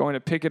together. I was going to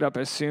pick it up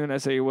as soon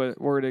as I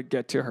were to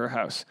get to her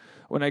house.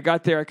 When I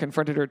got there, I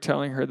confronted her,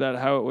 telling her that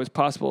how it was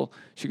possible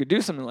she could do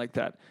something like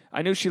that.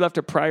 I knew she left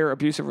a prior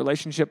abusive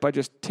relationship by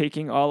just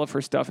taking all of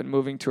her stuff and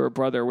moving to her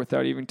brother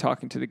without even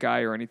talking to the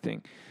guy or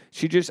anything.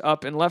 She just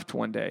up and left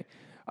one day.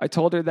 I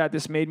told her that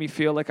this made me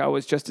feel like I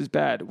was just as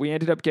bad. We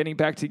ended up getting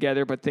back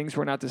together, but things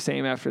were not the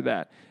same after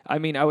that. I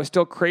mean, I was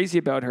still crazy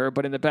about her,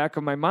 but in the back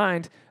of my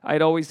mind, I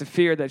had always the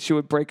fear that she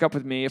would break up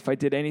with me if I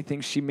did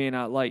anything she may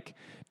not like.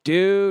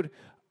 Dude,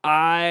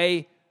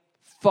 I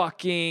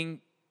fucking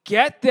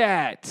get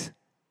that.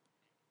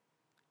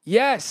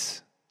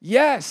 Yes.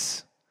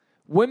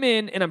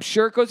 Women, and I'm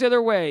sure it goes the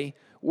other way,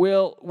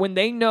 will, when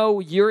they know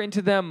you're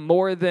into them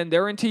more than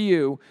they're into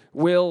you,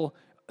 will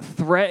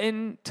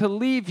threaten to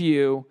leave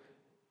you.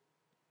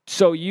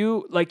 So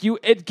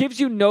it gives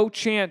you no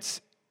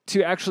chance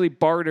to actually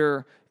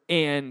barter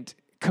and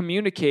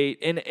communicate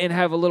and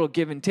have a little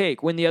give and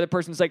take. When the other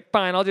person's like,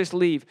 fine, I'll just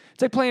leave.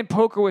 It's like playing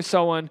poker with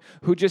someone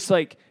who just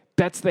like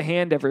bets the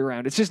hand every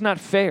round. It's just not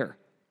fair.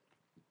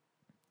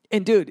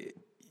 And dude,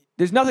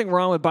 there's nothing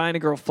wrong with buying a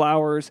girl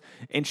flowers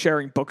and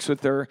sharing books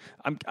with her.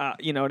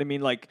 You know what I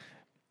mean? Like,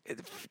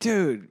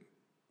 dude,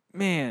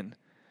 man.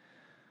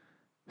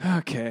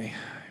 Okay.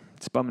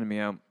 It's bumming me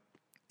out.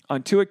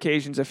 On 2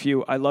 occasions, a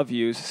few I love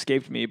yous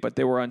escaped me, but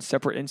they were on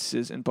separate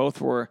instances, and both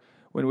were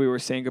when we were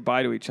saying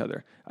goodbye to each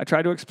other. I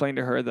tried to explain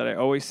to her that I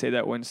always say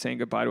that when saying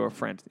goodbye to a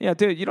friend. Yeah,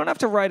 dude, you don't have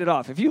to write it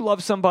off. If you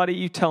love somebody,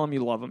 you tell them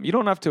you love them. You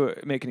don't have to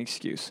make an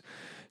excuse.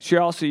 She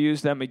also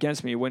used them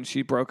against me when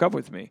she broke up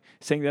with me,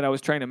 saying that I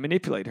was trying to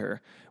manipulate her,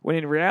 when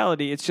in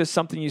reality, it's just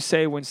something you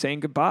say when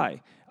saying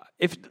goodbye.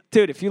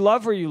 If you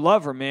love her, you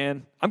love her,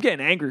 man. I'm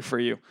getting angry for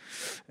you.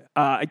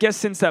 I guess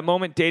since that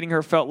moment, dating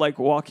her felt like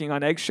walking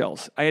on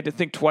eggshells. I had to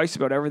think twice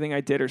about everything I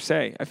did or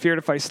say. I feared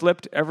if I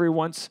slipped every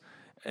once,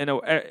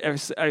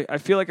 I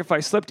feel like if I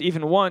slipped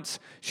even once,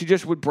 she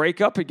just would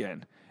break up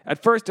again.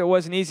 At first, it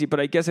wasn't easy, but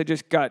I guess I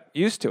just got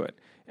used to it.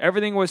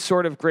 Everything was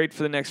sort of great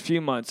for the next few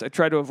months. I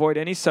tried to avoid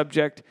any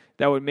subject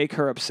that would make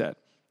her upset.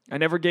 I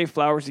never gave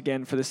flowers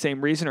again for the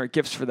same reason, or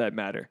gifts for that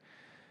matter.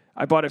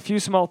 I bought a few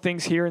small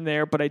things here and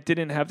there, but I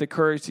didn't have the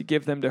courage to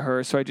give them to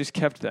her, so I just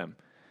kept them.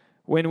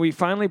 When we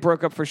finally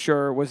broke up for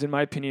sure was, in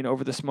my opinion,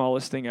 over the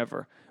smallest thing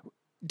ever.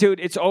 Dude,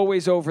 it's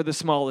always over the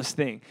smallest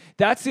thing.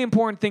 That's the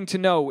important thing to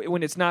know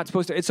when it's not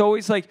supposed to. It's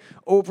always like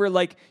over,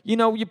 like, you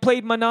know, you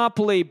played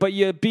Monopoly, but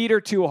you beat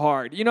her too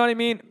hard. You know what I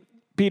mean?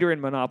 Beat her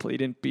in Monopoly. You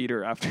didn't beat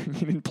her after you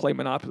didn't play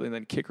Monopoly and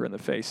then kick her in the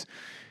face.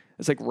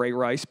 It's like Ray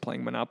Rice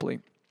playing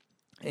Monopoly.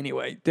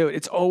 Anyway, dude,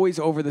 it's always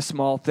over the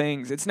small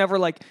things. It's never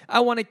like, I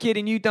want a kid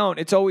and you don't.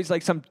 It's always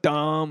like some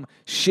dumb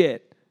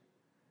shit.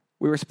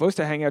 We were supposed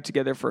to hang out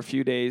together for a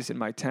few days in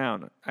my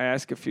town. I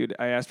asked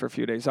for a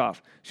few days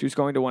off. She was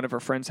going to one of her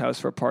friend's house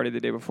for a party the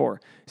day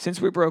before.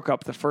 Since we broke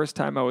up, the first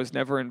time I was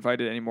never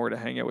invited anymore to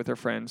hang out with her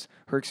friends.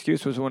 Her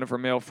excuse was one of her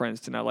male friends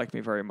did not like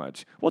me very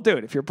much. Well,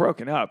 dude, if you're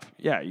broken up,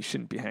 yeah, you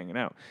shouldn't be hanging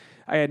out.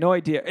 I had no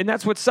idea. And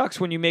that's what sucks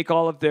when you make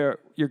all of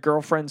your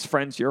girlfriend's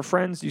friends your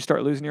friends. You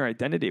start losing your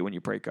identity when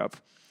you break up.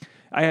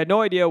 I had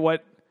no idea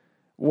what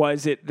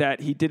was it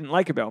that he didn't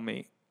like about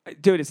me.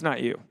 Dude, it's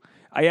not you.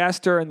 I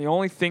asked her, and the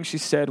only thing she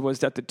said was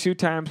that the 2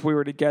 times we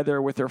were together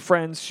with her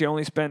friends, she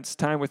only spent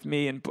time with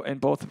me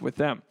and both with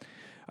them.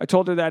 I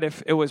told her that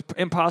if it was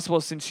impossible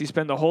since she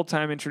spent the whole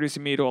time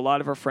introducing me to a lot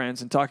of her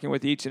friends and talking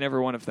with each and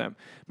every one of them.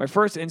 My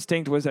first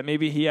instinct was that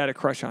maybe he had a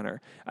crush on her.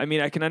 I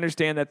mean, I can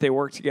understand that they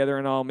work together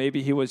and all.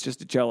 Maybe he was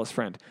just a jealous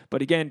friend.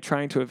 But again,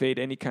 trying to evade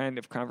any kind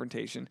of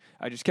confrontation,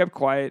 I just kept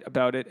quiet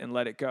about it and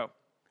let it go.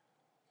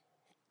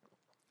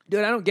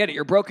 Dude, I don't get it.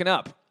 You're broken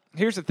up.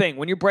 Here's the thing.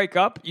 When you break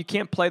up, you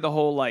can't play the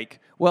whole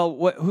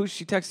who's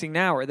she texting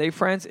now? Are they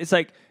friends? It's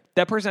like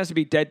that person has to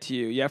be dead to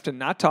you. You have to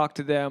not talk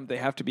to them. They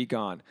have to be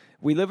gone.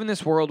 We live in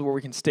this world where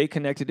we can stay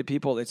connected to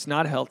people. It's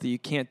not healthy. You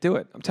can't do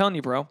it. I'm telling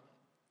you, bro.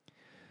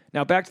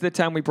 Now, back to the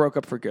time we broke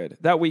up for good.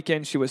 That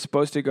weekend, she was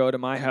supposed to go to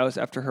my house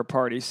after her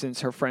party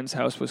since her friend's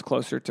house was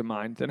closer to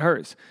mine than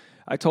hers.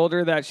 I told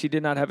her that she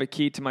did not have a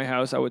key to my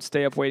house. I would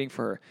stay up waiting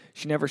for her.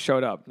 She never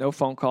showed up. No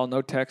phone call,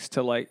 no text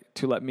to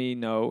let me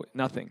know,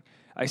 nothing.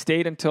 I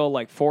stayed until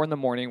 4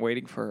 a.m.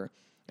 waiting for her.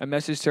 I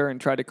messaged her and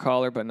tried to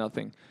call her, but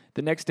nothing.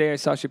 The next day, I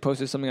saw she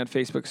posted something on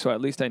Facebook, so at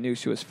least I knew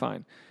she was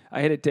fine.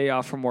 I had a day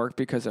off from work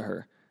because of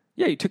her.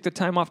 Yeah, you took the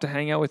time off to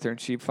hang out with her,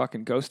 and she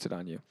fucking ghosted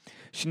on you.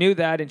 She knew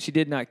that, and she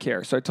did not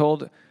care. So I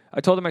told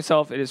her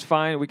myself, it is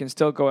fine. We can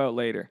still go out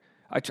later.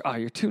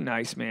 You're too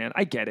nice, man.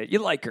 I get it. You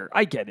like her.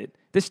 I get it.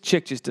 This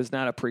chick just does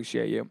not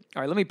appreciate you.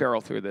 All right, let me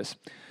barrel through this.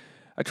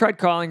 I tried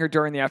calling her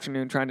during the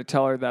afternoon, trying to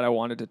tell her that I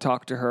wanted to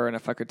talk to her and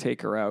if I could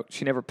take her out.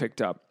 She never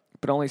picked up,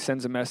 but only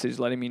sends a message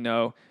letting me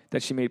know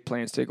that she made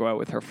plans to go out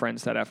with her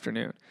friends that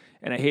afternoon.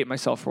 And I hate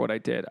myself for what I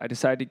did. I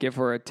decided to give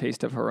her a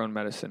taste of her own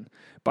medicine.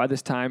 By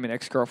this time, an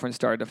ex-girlfriend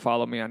started to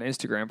follow me on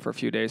Instagram for a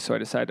few days, so I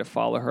decided to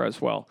follow her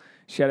as well.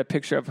 She had a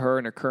picture of her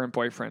and her current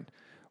boyfriend,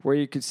 where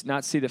you could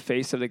not see the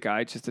face of the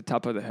guy, just the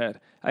top of the head.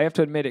 I have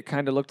to admit, it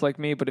kind of looked like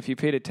me, but if you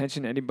paid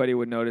attention, anybody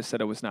would notice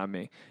that it was not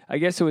me. I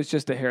guess it was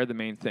just the hair, the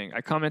main thing.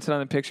 I commented on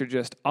the picture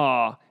just,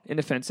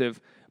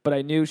 inoffensive, but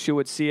I knew she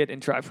would see it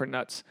and drive her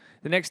nuts.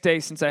 The next day,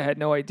 since I had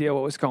no idea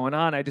what was going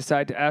on, I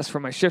decided to ask for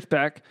my shift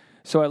back,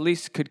 so at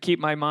least could keep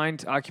my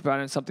mind occupied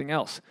on something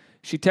else.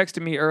 She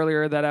texted me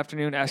earlier that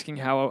afternoon asking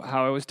how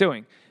I was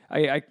doing.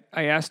 I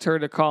asked her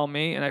to call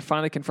me, and I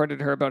finally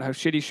confronted her about how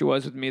shitty she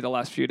was with me the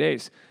last few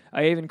days.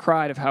 I even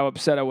cried of how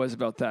upset I was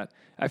about that.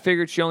 I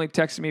figured she only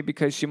texted me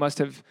because she must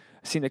have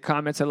seen the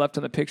comments I left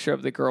on the picture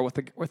of the girl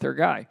with her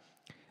guy.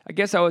 I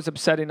guess I was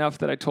upset enough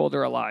that I told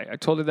her a lie. I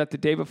told her that the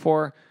day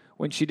before,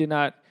 when she did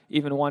not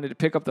even wanted to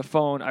pick up the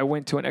phone, I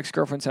went to an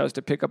ex-girlfriend's house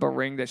to pick up a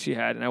ring that she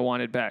had and I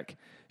wanted back.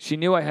 She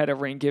knew I had a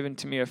ring given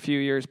to me a few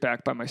years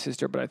back by my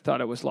sister, but I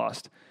thought it was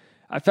lost.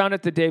 I found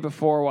it the day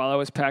before while I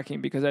was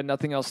packing because I had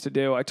nothing else to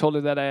do. I told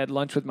her that I had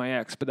lunch with my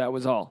ex, but that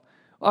was all.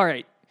 All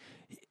right,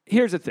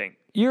 here's the thing.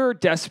 You're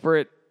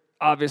desperate,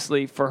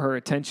 obviously, for her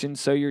attention,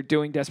 so you're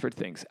doing desperate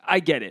things.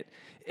 I get it.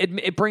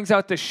 It brings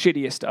out the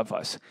shittiest of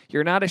us.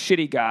 You're not a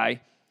shitty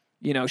guy.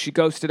 You know, she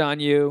ghosted on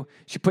you.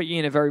 She put you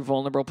in a very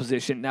vulnerable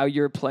position. Now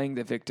you're playing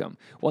the victim.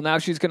 Well, now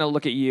she's going to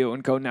look at you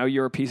and go, now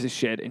you're a piece of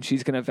shit, and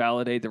she's going to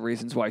validate the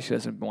reasons why she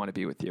doesn't want to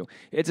be with you.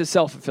 It's a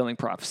self-fulfilling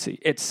prophecy.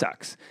 It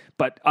sucks.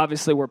 But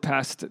obviously we're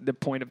past the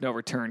point of no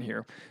return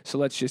here. So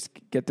let's just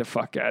get the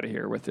fuck out of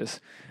here with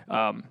this.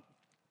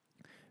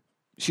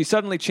 She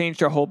suddenly changed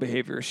her whole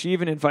behavior. She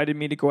even invited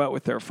me to go out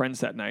with her friends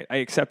that night. I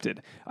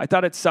accepted. I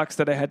thought it sucks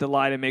that I had to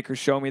lie to make her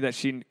show me that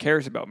she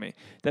cares about me.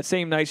 That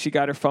same night, she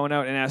got her phone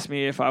out and asked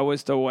me if I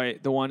was the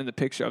one in the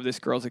picture of this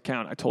girl's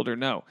account. I told her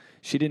no.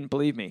 She didn't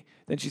believe me.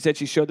 Then she said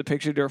she showed the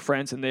picture to her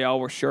friends and they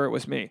all were sure it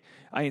was me.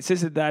 I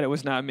insisted that it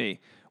was not me.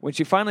 When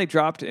she finally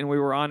dropped and we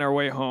were on our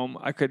way home,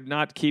 I could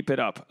not keep it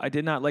up. I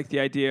did not like the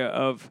idea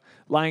of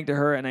lying to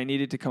her and I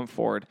needed to come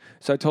forward.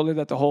 So I told her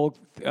that the whole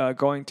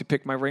going to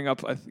pick my ring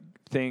up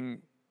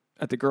thing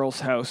at the girl's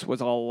house was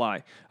all a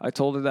lie. I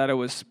told her that it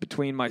was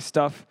between my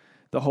stuff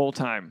the whole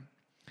time.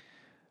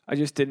 I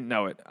just didn't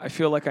know it. I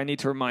feel like I need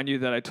to remind you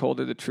that I told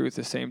her the truth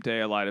the same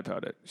day I lied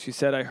about it. She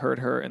said I hurt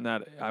her and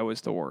that I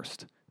was the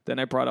worst. Then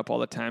I brought up all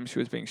the times she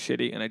was being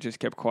shitty, and I just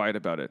kept quiet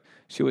about it.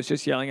 She was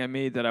just yelling at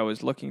me that I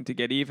was looking to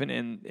get even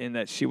and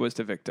that she was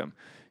the victim.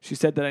 She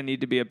said that I need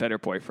to be a better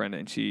boyfriend,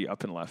 and she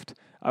up and left.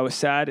 I was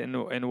sad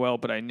and well,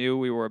 but I knew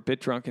we were a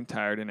bit drunk and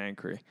tired and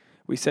angry.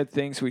 We said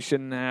things we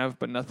shouldn't have,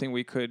 but nothing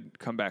we could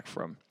come back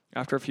from.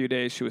 After a few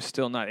days, she was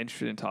still not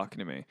interested in talking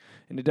to me.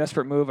 In a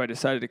desperate move, I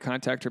decided to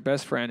contact her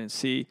best friend and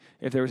see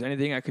if there was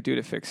anything I could do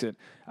to fix it.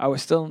 I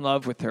was still in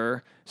love with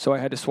her, so I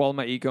had to swallow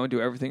my ego and do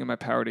everything in my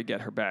power to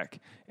get her back.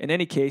 In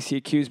any case, he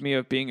accused me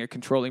of being a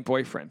controlling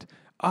boyfriend.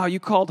 Oh, you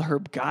called her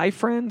guy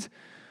friend?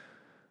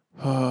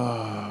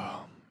 I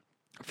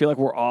feel like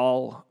we're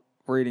all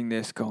reading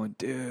this going,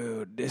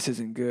 dude, this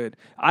isn't good.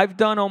 I've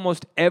done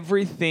almost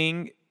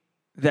everything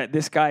that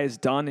this guy has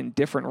done in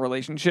different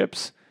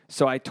relationships,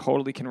 so I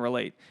totally can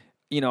relate.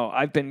 You know,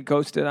 I've been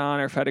ghosted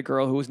on, or I've had a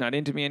girl who was not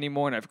into me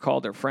anymore, and I've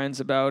called her friends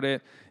about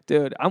it.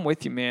 Dude, I'm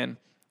with you, man.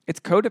 It's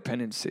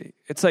codependency.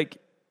 It's like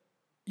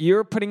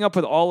you're putting up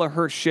with all of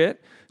her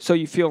shit, so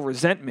you feel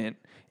resentment,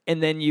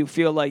 and then you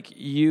feel like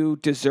you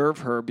deserve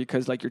her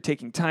because, like, you're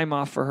taking time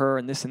off for her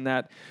and this and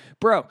that.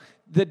 Bro,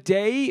 the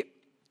day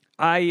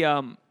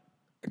I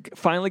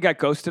finally got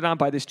ghosted on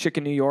by this chick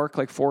in New York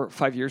like 4 or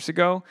 5 years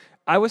ago.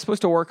 I was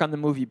supposed to work on the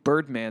movie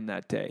Birdman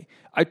that day.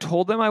 I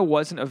told them I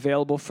wasn't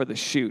available for the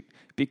shoot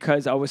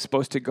because I was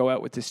supposed to go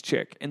out with this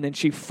chick. And then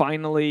she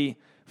finally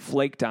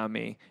flaked on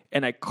me.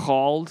 And I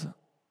called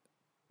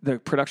the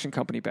production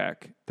company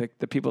back,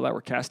 the people that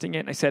were casting it.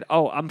 And I said,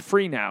 oh, I'm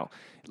free now.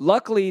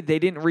 Luckily, they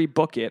didn't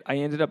rebook it. I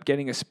ended up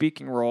getting a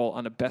speaking role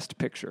on a Best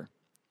Picture.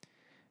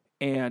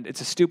 And it's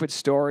a stupid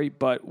story,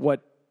 but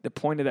what the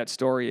point of that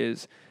story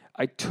is,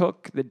 I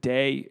took the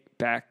day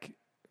back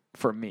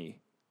for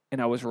me,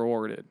 and I was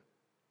rewarded.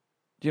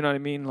 Do you know what I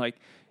mean? Like,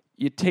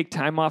 you take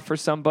time off for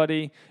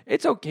somebody.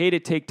 It's okay to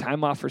take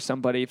time off for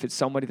somebody if it's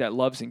somebody that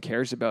loves and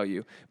cares about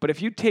you. But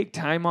if you take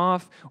time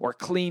off or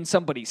clean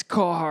somebody's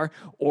car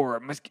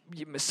or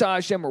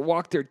massage them or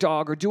walk their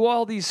dog or do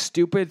all these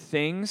stupid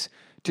things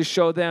to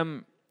show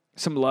them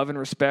some love and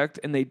respect,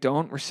 and they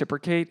don't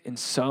reciprocate in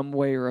some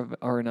way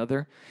or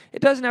another.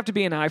 It doesn't have to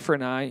be an eye for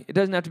an eye. It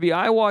doesn't have to be,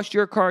 I washed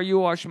your car, you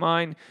washed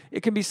mine.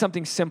 It can be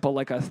something simple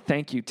like a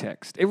thank you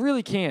text. It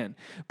really can.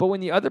 But when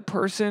the other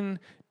person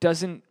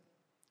doesn't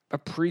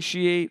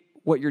appreciate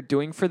what you're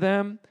doing for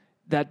them,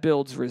 that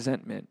builds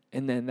resentment.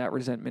 And then that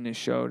resentment is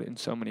showed in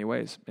so many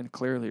ways. And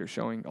clearly you're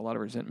showing a lot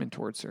of resentment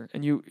towards her.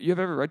 And you have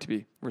every right to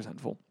be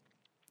resentful.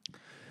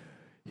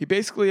 He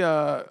basically,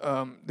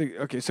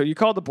 so you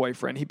called the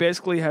boyfriend. He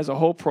basically has a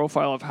whole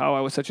profile of how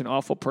I was such an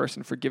awful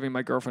person for giving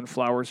my girlfriend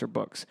flowers or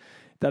books,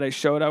 that I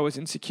showed I was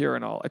insecure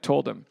and all. I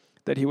told him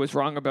that he was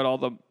wrong about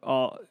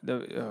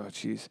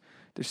there's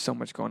so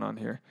much going on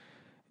here.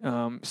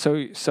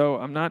 So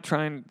I'm not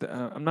trying,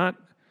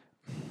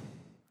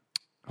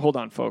 hold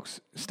on,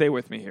 folks. Stay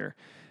with me here.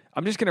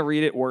 I'm just going to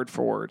read it word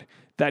for word.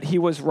 That he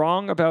was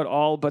wrong about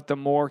all, but the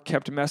more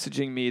kept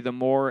messaging me, the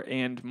more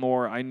and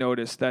more I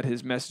noticed that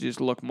his messages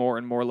look more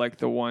and more like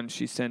the one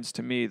she sends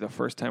to me the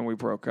first time we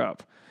broke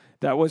up.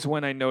 That was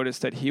when I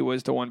noticed that he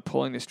was the one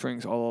pulling the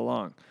strings all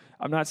along.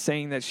 I'm not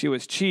saying that she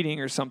was cheating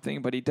or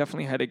something, but he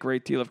definitely had a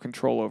great deal of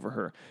control over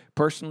her.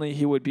 Personally,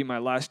 he would be my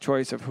last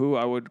choice of who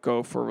I would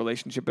go for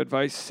relationship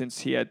advice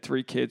since he had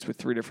 3 kids with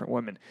 3 different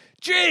women.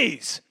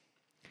 Jeez!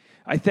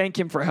 I thank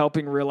him for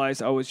helping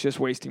realize I was just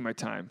wasting my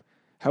time.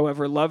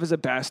 However, love is a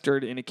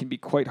bastard, and it can be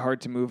quite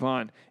hard to move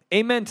on.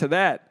 Amen to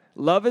that.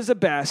 Love is a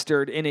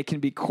bastard, and it can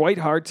be quite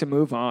hard to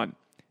move on.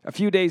 A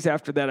few days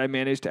after that, I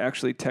managed to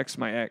actually text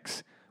my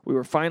ex. We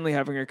were finally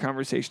having a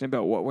conversation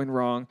about what went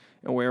wrong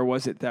and where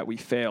was it that we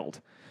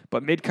failed.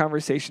 But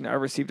mid-conversation, I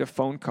received a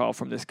phone call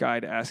from this guy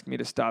to ask me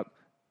to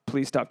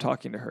please stop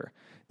talking to her,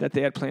 that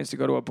they had plans to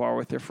go to a bar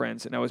with their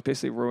friends, and I was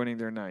basically ruining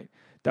their night.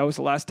 That was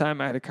the last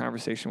time I had a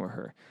conversation with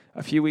her.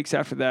 A few weeks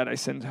after that, I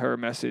sent her a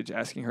message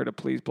asking her to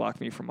please block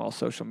me from all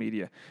social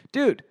media.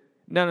 Dude,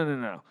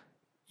 no.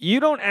 You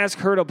don't ask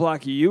her to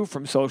block you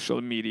from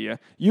social media.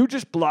 You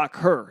just block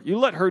her. You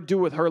let her do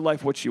with her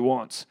life what she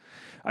wants.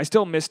 I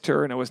still missed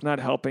her, and it was not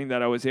helping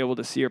that I was able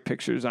to see her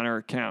pictures on her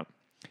account.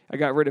 I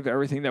got rid of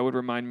everything that would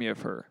remind me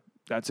of her.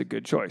 That's a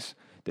good choice.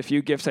 The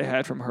few gifts I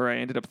had from her, I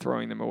ended up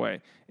throwing them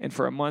away. And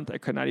for a month, I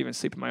could not even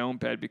sleep in my own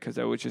bed because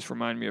that would just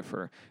remind me of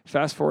her.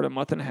 Fast forward a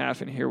month and a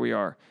half, and here we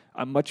are.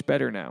 I'm much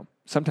better now.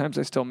 Sometimes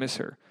I still miss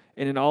her.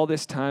 And in all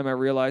this time, I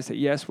realized that,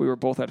 yes, we were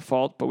both at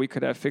fault, but we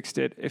could have fixed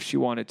it if she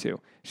wanted to.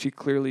 She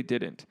clearly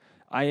didn't.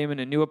 I am in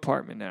a new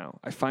apartment now.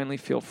 I finally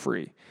feel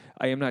free.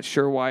 I am not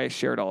sure why I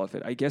shared all of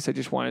it. I guess I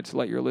just wanted to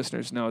let your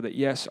listeners know that,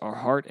 yes, our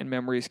heart and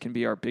memories can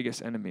be our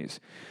biggest enemies.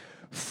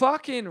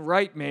 Fucking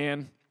right,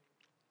 man.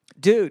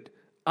 Dude,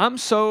 I'm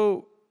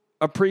so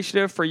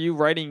appreciative for you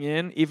writing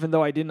in, even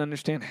though I didn't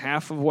understand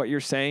half of what you're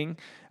saying.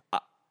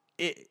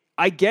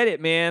 I get it,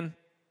 man.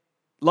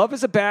 Love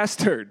is a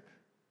bastard.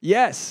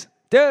 Yes.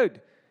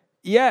 Dude,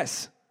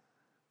 yes.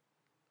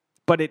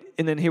 And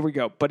then here we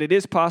go. But it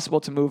is possible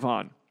to move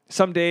on.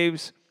 Some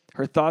days,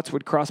 her thoughts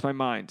would cross my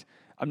mind.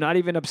 I'm not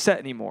even upset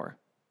anymore.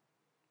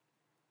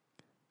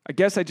 I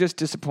guess I was just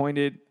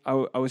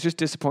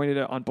disappointed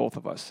on both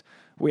of us.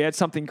 We had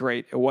something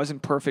great. It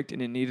wasn't perfect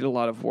and it needed a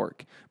lot of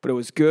work, but it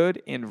was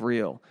good and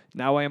real.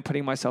 Now I am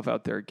putting myself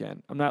out there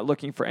again. I'm not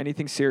looking for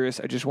anything serious.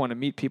 I just want to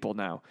meet people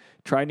now,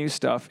 try new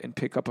stuff, and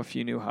pick up a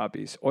few new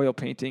hobbies, oil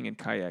painting and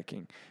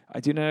kayaking. I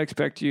do not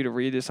expect you to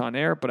read this on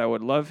air, but I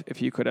would love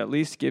if you could at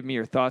least give me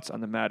your thoughts on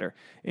the matter.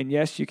 And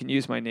yes, you can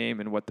use my name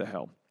and what the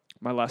hell.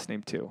 My last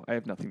name, too. I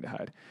have nothing to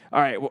hide.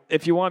 All right, well,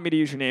 if you want me to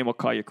use your name, I'll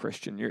call you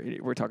Christian.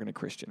 We're talking to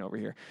Christian over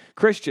here.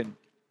 Christian,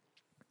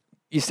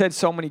 you said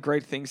so many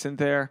great things in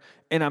there,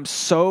 and I'm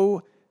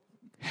so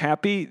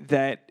happy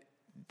that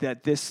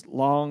this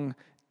long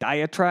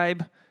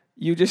diatribe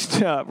you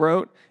just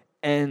wrote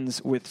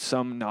ends with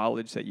some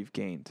knowledge that you've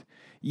gained.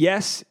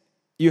 Yes,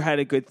 you had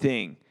a good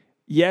thing.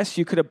 Yes,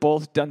 you could have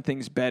both done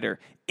things better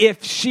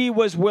if she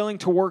was willing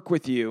to work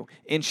with you,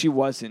 and she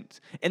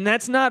wasn't. And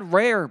that's not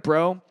rare,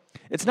 bro.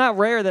 It's not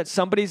rare that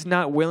somebody's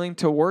not willing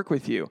to work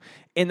with you.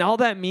 And all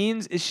that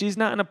means is she's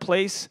not in a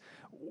place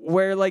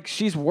where, like,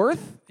 she's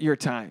worth your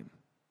time.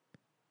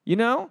 You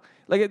know?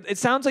 Like, it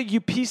sounds like you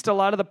pieced a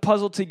lot of the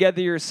puzzle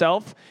together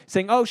yourself,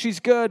 saying, oh,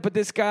 she's good, but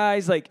this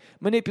guy's, like,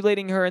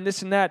 manipulating her and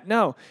this and that.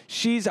 No,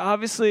 she's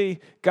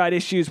obviously got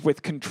issues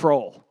with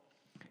control.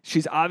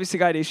 She's obviously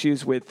got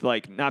issues with,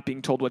 like, not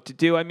being told what to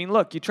do. I mean,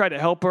 look, you try to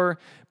help her,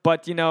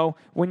 but, you know,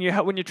 when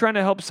you're trying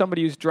to help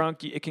somebody who's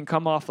drunk, it can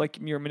come off like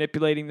you're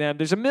manipulating them.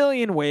 There's a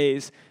million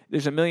ways.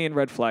 There's a million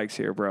red flags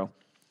here, bro.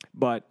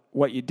 But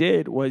what you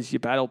did was you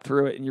battled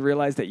through it, and you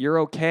realized that you're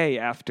okay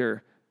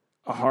after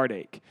a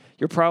heartache.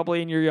 You're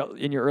probably in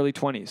your early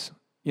 20s.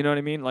 You know what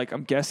I mean? Like,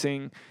 I'm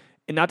guessing,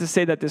 and not to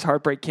say that this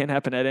heartbreak can't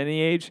happen at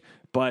any age,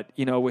 but,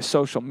 you know, with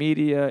social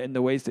media and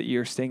the ways that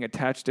you're staying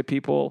attached to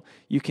people,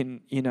 you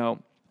can, you know,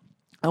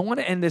 I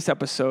want to end this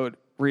episode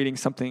reading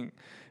something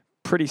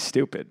pretty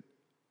stupid.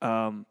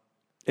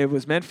 It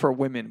was meant for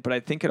women, but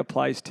I think it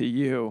applies to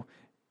you,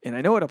 and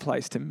I know it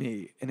applies to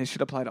me, and it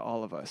should apply to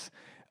all of us.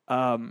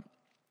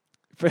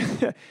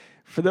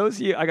 For those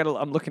of you,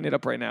 I'm looking it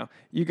up right now.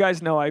 You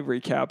guys know I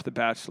recap the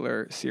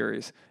Bachelor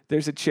series.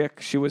 There's a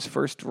chick. She was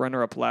first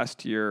runner-up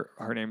last year.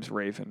 Her name's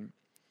Raven.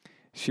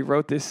 She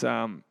wrote this.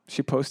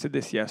 She posted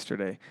this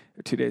yesterday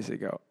or 2 days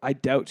ago. I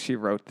doubt she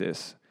wrote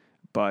this,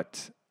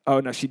 but oh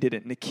no, she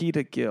didn't.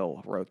 Nikita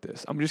Gill wrote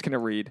this. I'm just gonna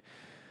read.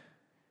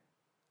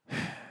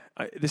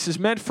 This is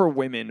meant for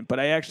women,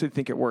 but I actually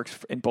think it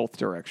works in both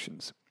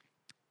directions.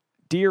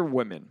 Dear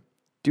women,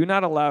 do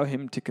not allow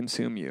him to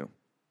consume you.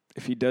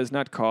 If he does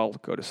not call,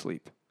 go to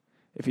sleep.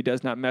 If he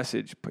does not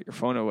message, put your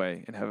phone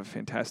away and have a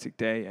fantastic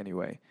day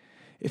anyway.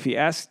 If he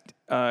acts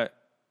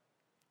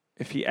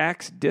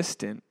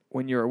distant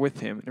when you are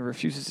with him and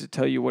refuses to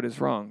tell you what is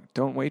wrong,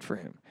 don't wait for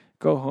him.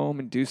 Go home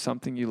and do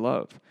something you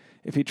love.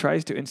 If he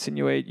tries to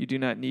insinuate you do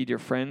not need your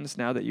friends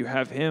now that you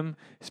have him,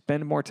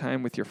 spend more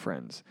time with your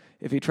friends.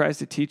 If he tries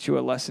to teach you a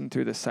lesson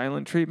through the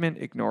silent treatment,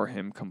 ignore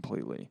him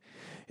completely.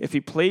 If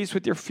he plays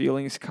with your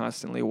feelings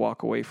constantly,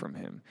 walk away from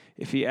him.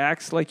 If he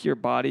acts like your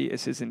body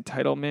is his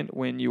entitlement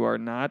when you are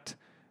not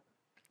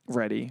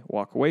ready,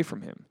 walk away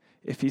from him.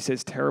 If he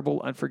says terrible,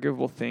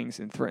 unforgivable things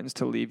and threatens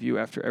to leave you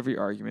after every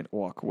argument,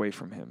 walk away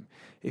from him.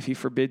 If he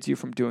forbids you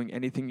from doing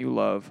anything you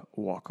love,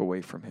 walk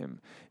away from him.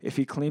 If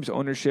he claims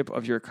ownership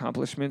of your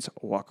accomplishments,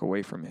 walk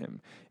away from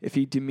him. If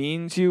he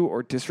demeans you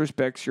or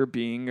disrespects your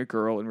being a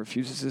girl and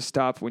refuses to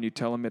stop when you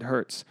tell him it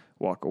hurts,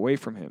 walk away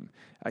from him.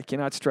 I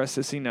cannot stress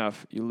this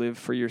enough. You live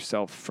for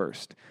yourself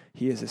first.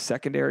 He is a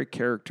secondary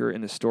character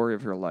in the story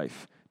of your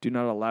life. Do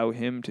not allow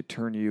him to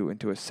turn you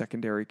into a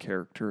secondary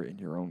character in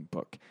your own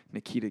book.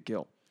 Nikita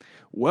Gill.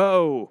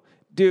 Whoa,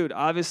 dude,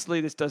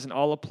 obviously this doesn't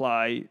all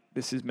apply.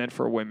 This is meant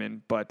for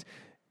women, but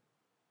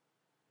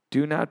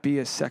do not be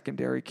a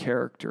secondary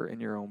character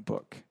in your own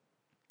book.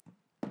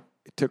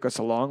 It took us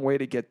a long way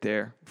to get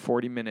there,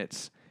 40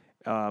 minutes.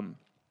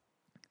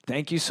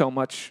 Thank you so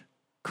much,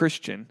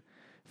 Christian,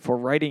 for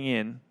writing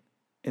in,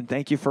 and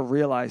thank you for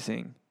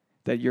realizing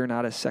that you're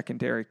not a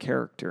secondary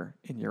character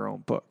in your own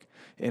book.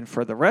 And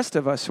for the rest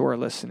of us who are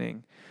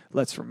listening,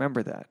 let's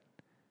remember that.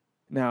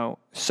 Now,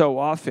 so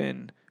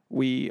often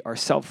we are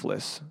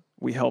selfless,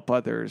 we help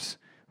others,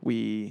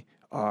 we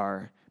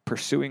are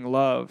pursuing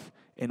love,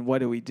 and what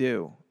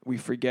do? We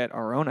forget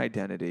our own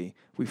identity.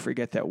 We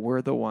forget that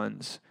we're the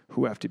ones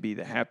who have to be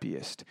the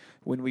happiest.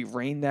 When we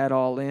rein that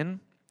all in,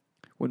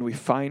 when we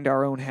find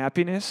our own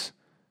happiness,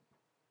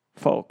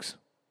 folks,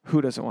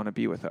 who doesn't want to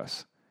be with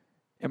us?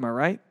 Am I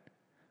right?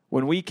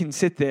 When we can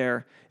sit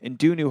there and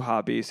do new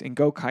hobbies and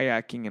go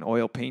kayaking and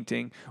oil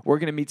painting, we're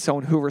going to meet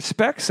someone who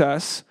respects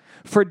us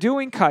for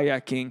doing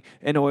kayaking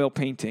and oil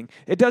painting.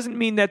 It doesn't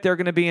mean that they're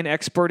going to be an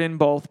expert in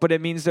both, but it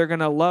means they're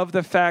going to love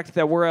the fact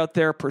that we're out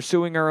there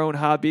pursuing our own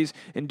hobbies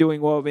and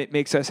doing what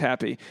makes us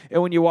happy.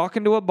 And when you walk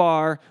into a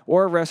bar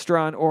or a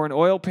restaurant or an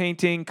oil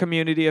painting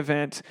community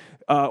event,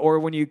 or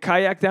when you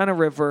kayak down a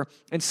river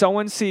and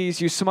someone sees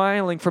you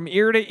smiling from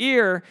ear to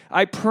ear,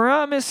 I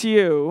promise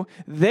you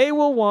they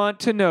will want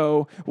to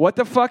know what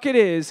the fuck it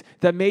is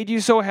that made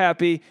you so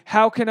happy.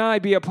 How can I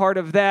be a part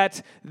of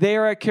that? They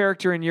are a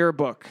character in your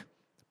book.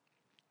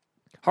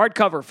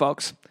 Hardcover,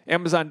 folks.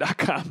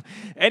 Amazon.com.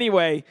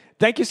 Anyway,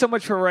 thank you so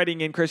much for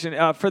writing in,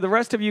 Christian. For the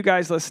rest of you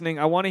guys listening,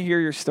 I want to hear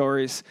your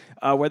stories,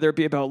 whether it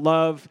be about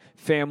love,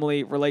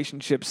 family,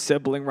 relationships,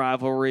 sibling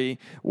rivalry,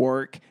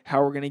 work,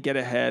 how we're going to get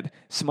ahead,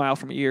 smile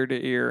from ear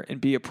to ear, and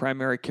be a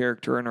primary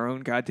character in our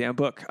own goddamn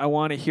book. I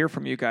want to hear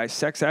from you guys.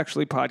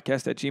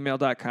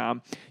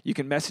 sexactuallypodcast@gmail.com. You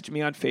can message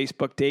me on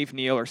Facebook, Dave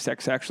Neal, or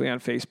Sex Actually on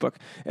Facebook.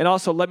 And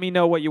also let me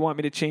know what you want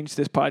me to change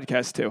this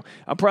podcast to.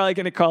 I'm probably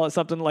going to call it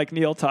something like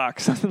Neal Talk,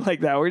 something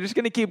like that. We're just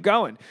going to keep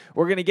going.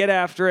 We're going to get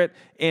after it,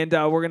 and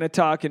we're going to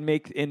talk and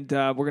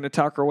we're going to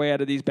talk our way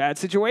out of these bad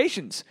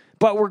situations.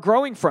 But we're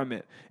growing from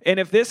it. And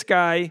if this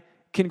guy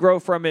can grow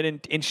from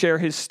it and share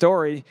his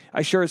story,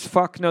 I sure as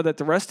fuck know that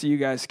the rest of you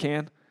guys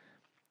can.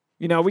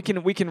 You know, we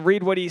can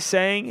read what he's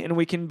saying and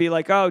we can be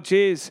like, oh,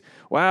 geez,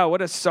 wow,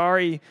 what a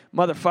sorry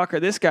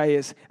motherfucker this guy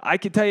is. I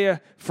can tell you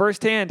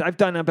firsthand, I've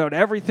done about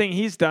everything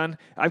he's done.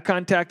 I've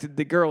contacted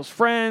the girl's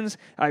friends.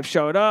 I've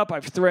showed up.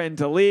 I've threatened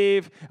to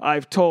leave.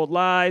 I've told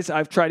lies.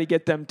 I've tried to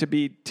get them to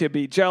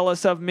be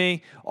jealous of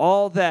me.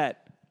 All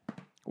that.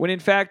 When in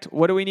fact,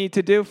 what do we need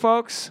to do,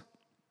 folks?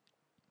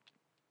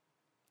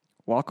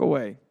 Walk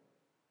away.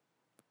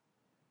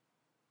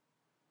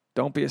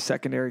 Don't be a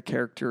secondary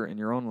character in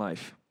your own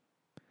life.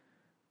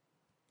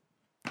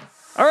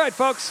 All right,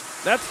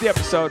 folks, that's the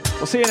episode.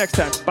 We'll see you next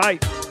time.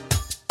 Bye.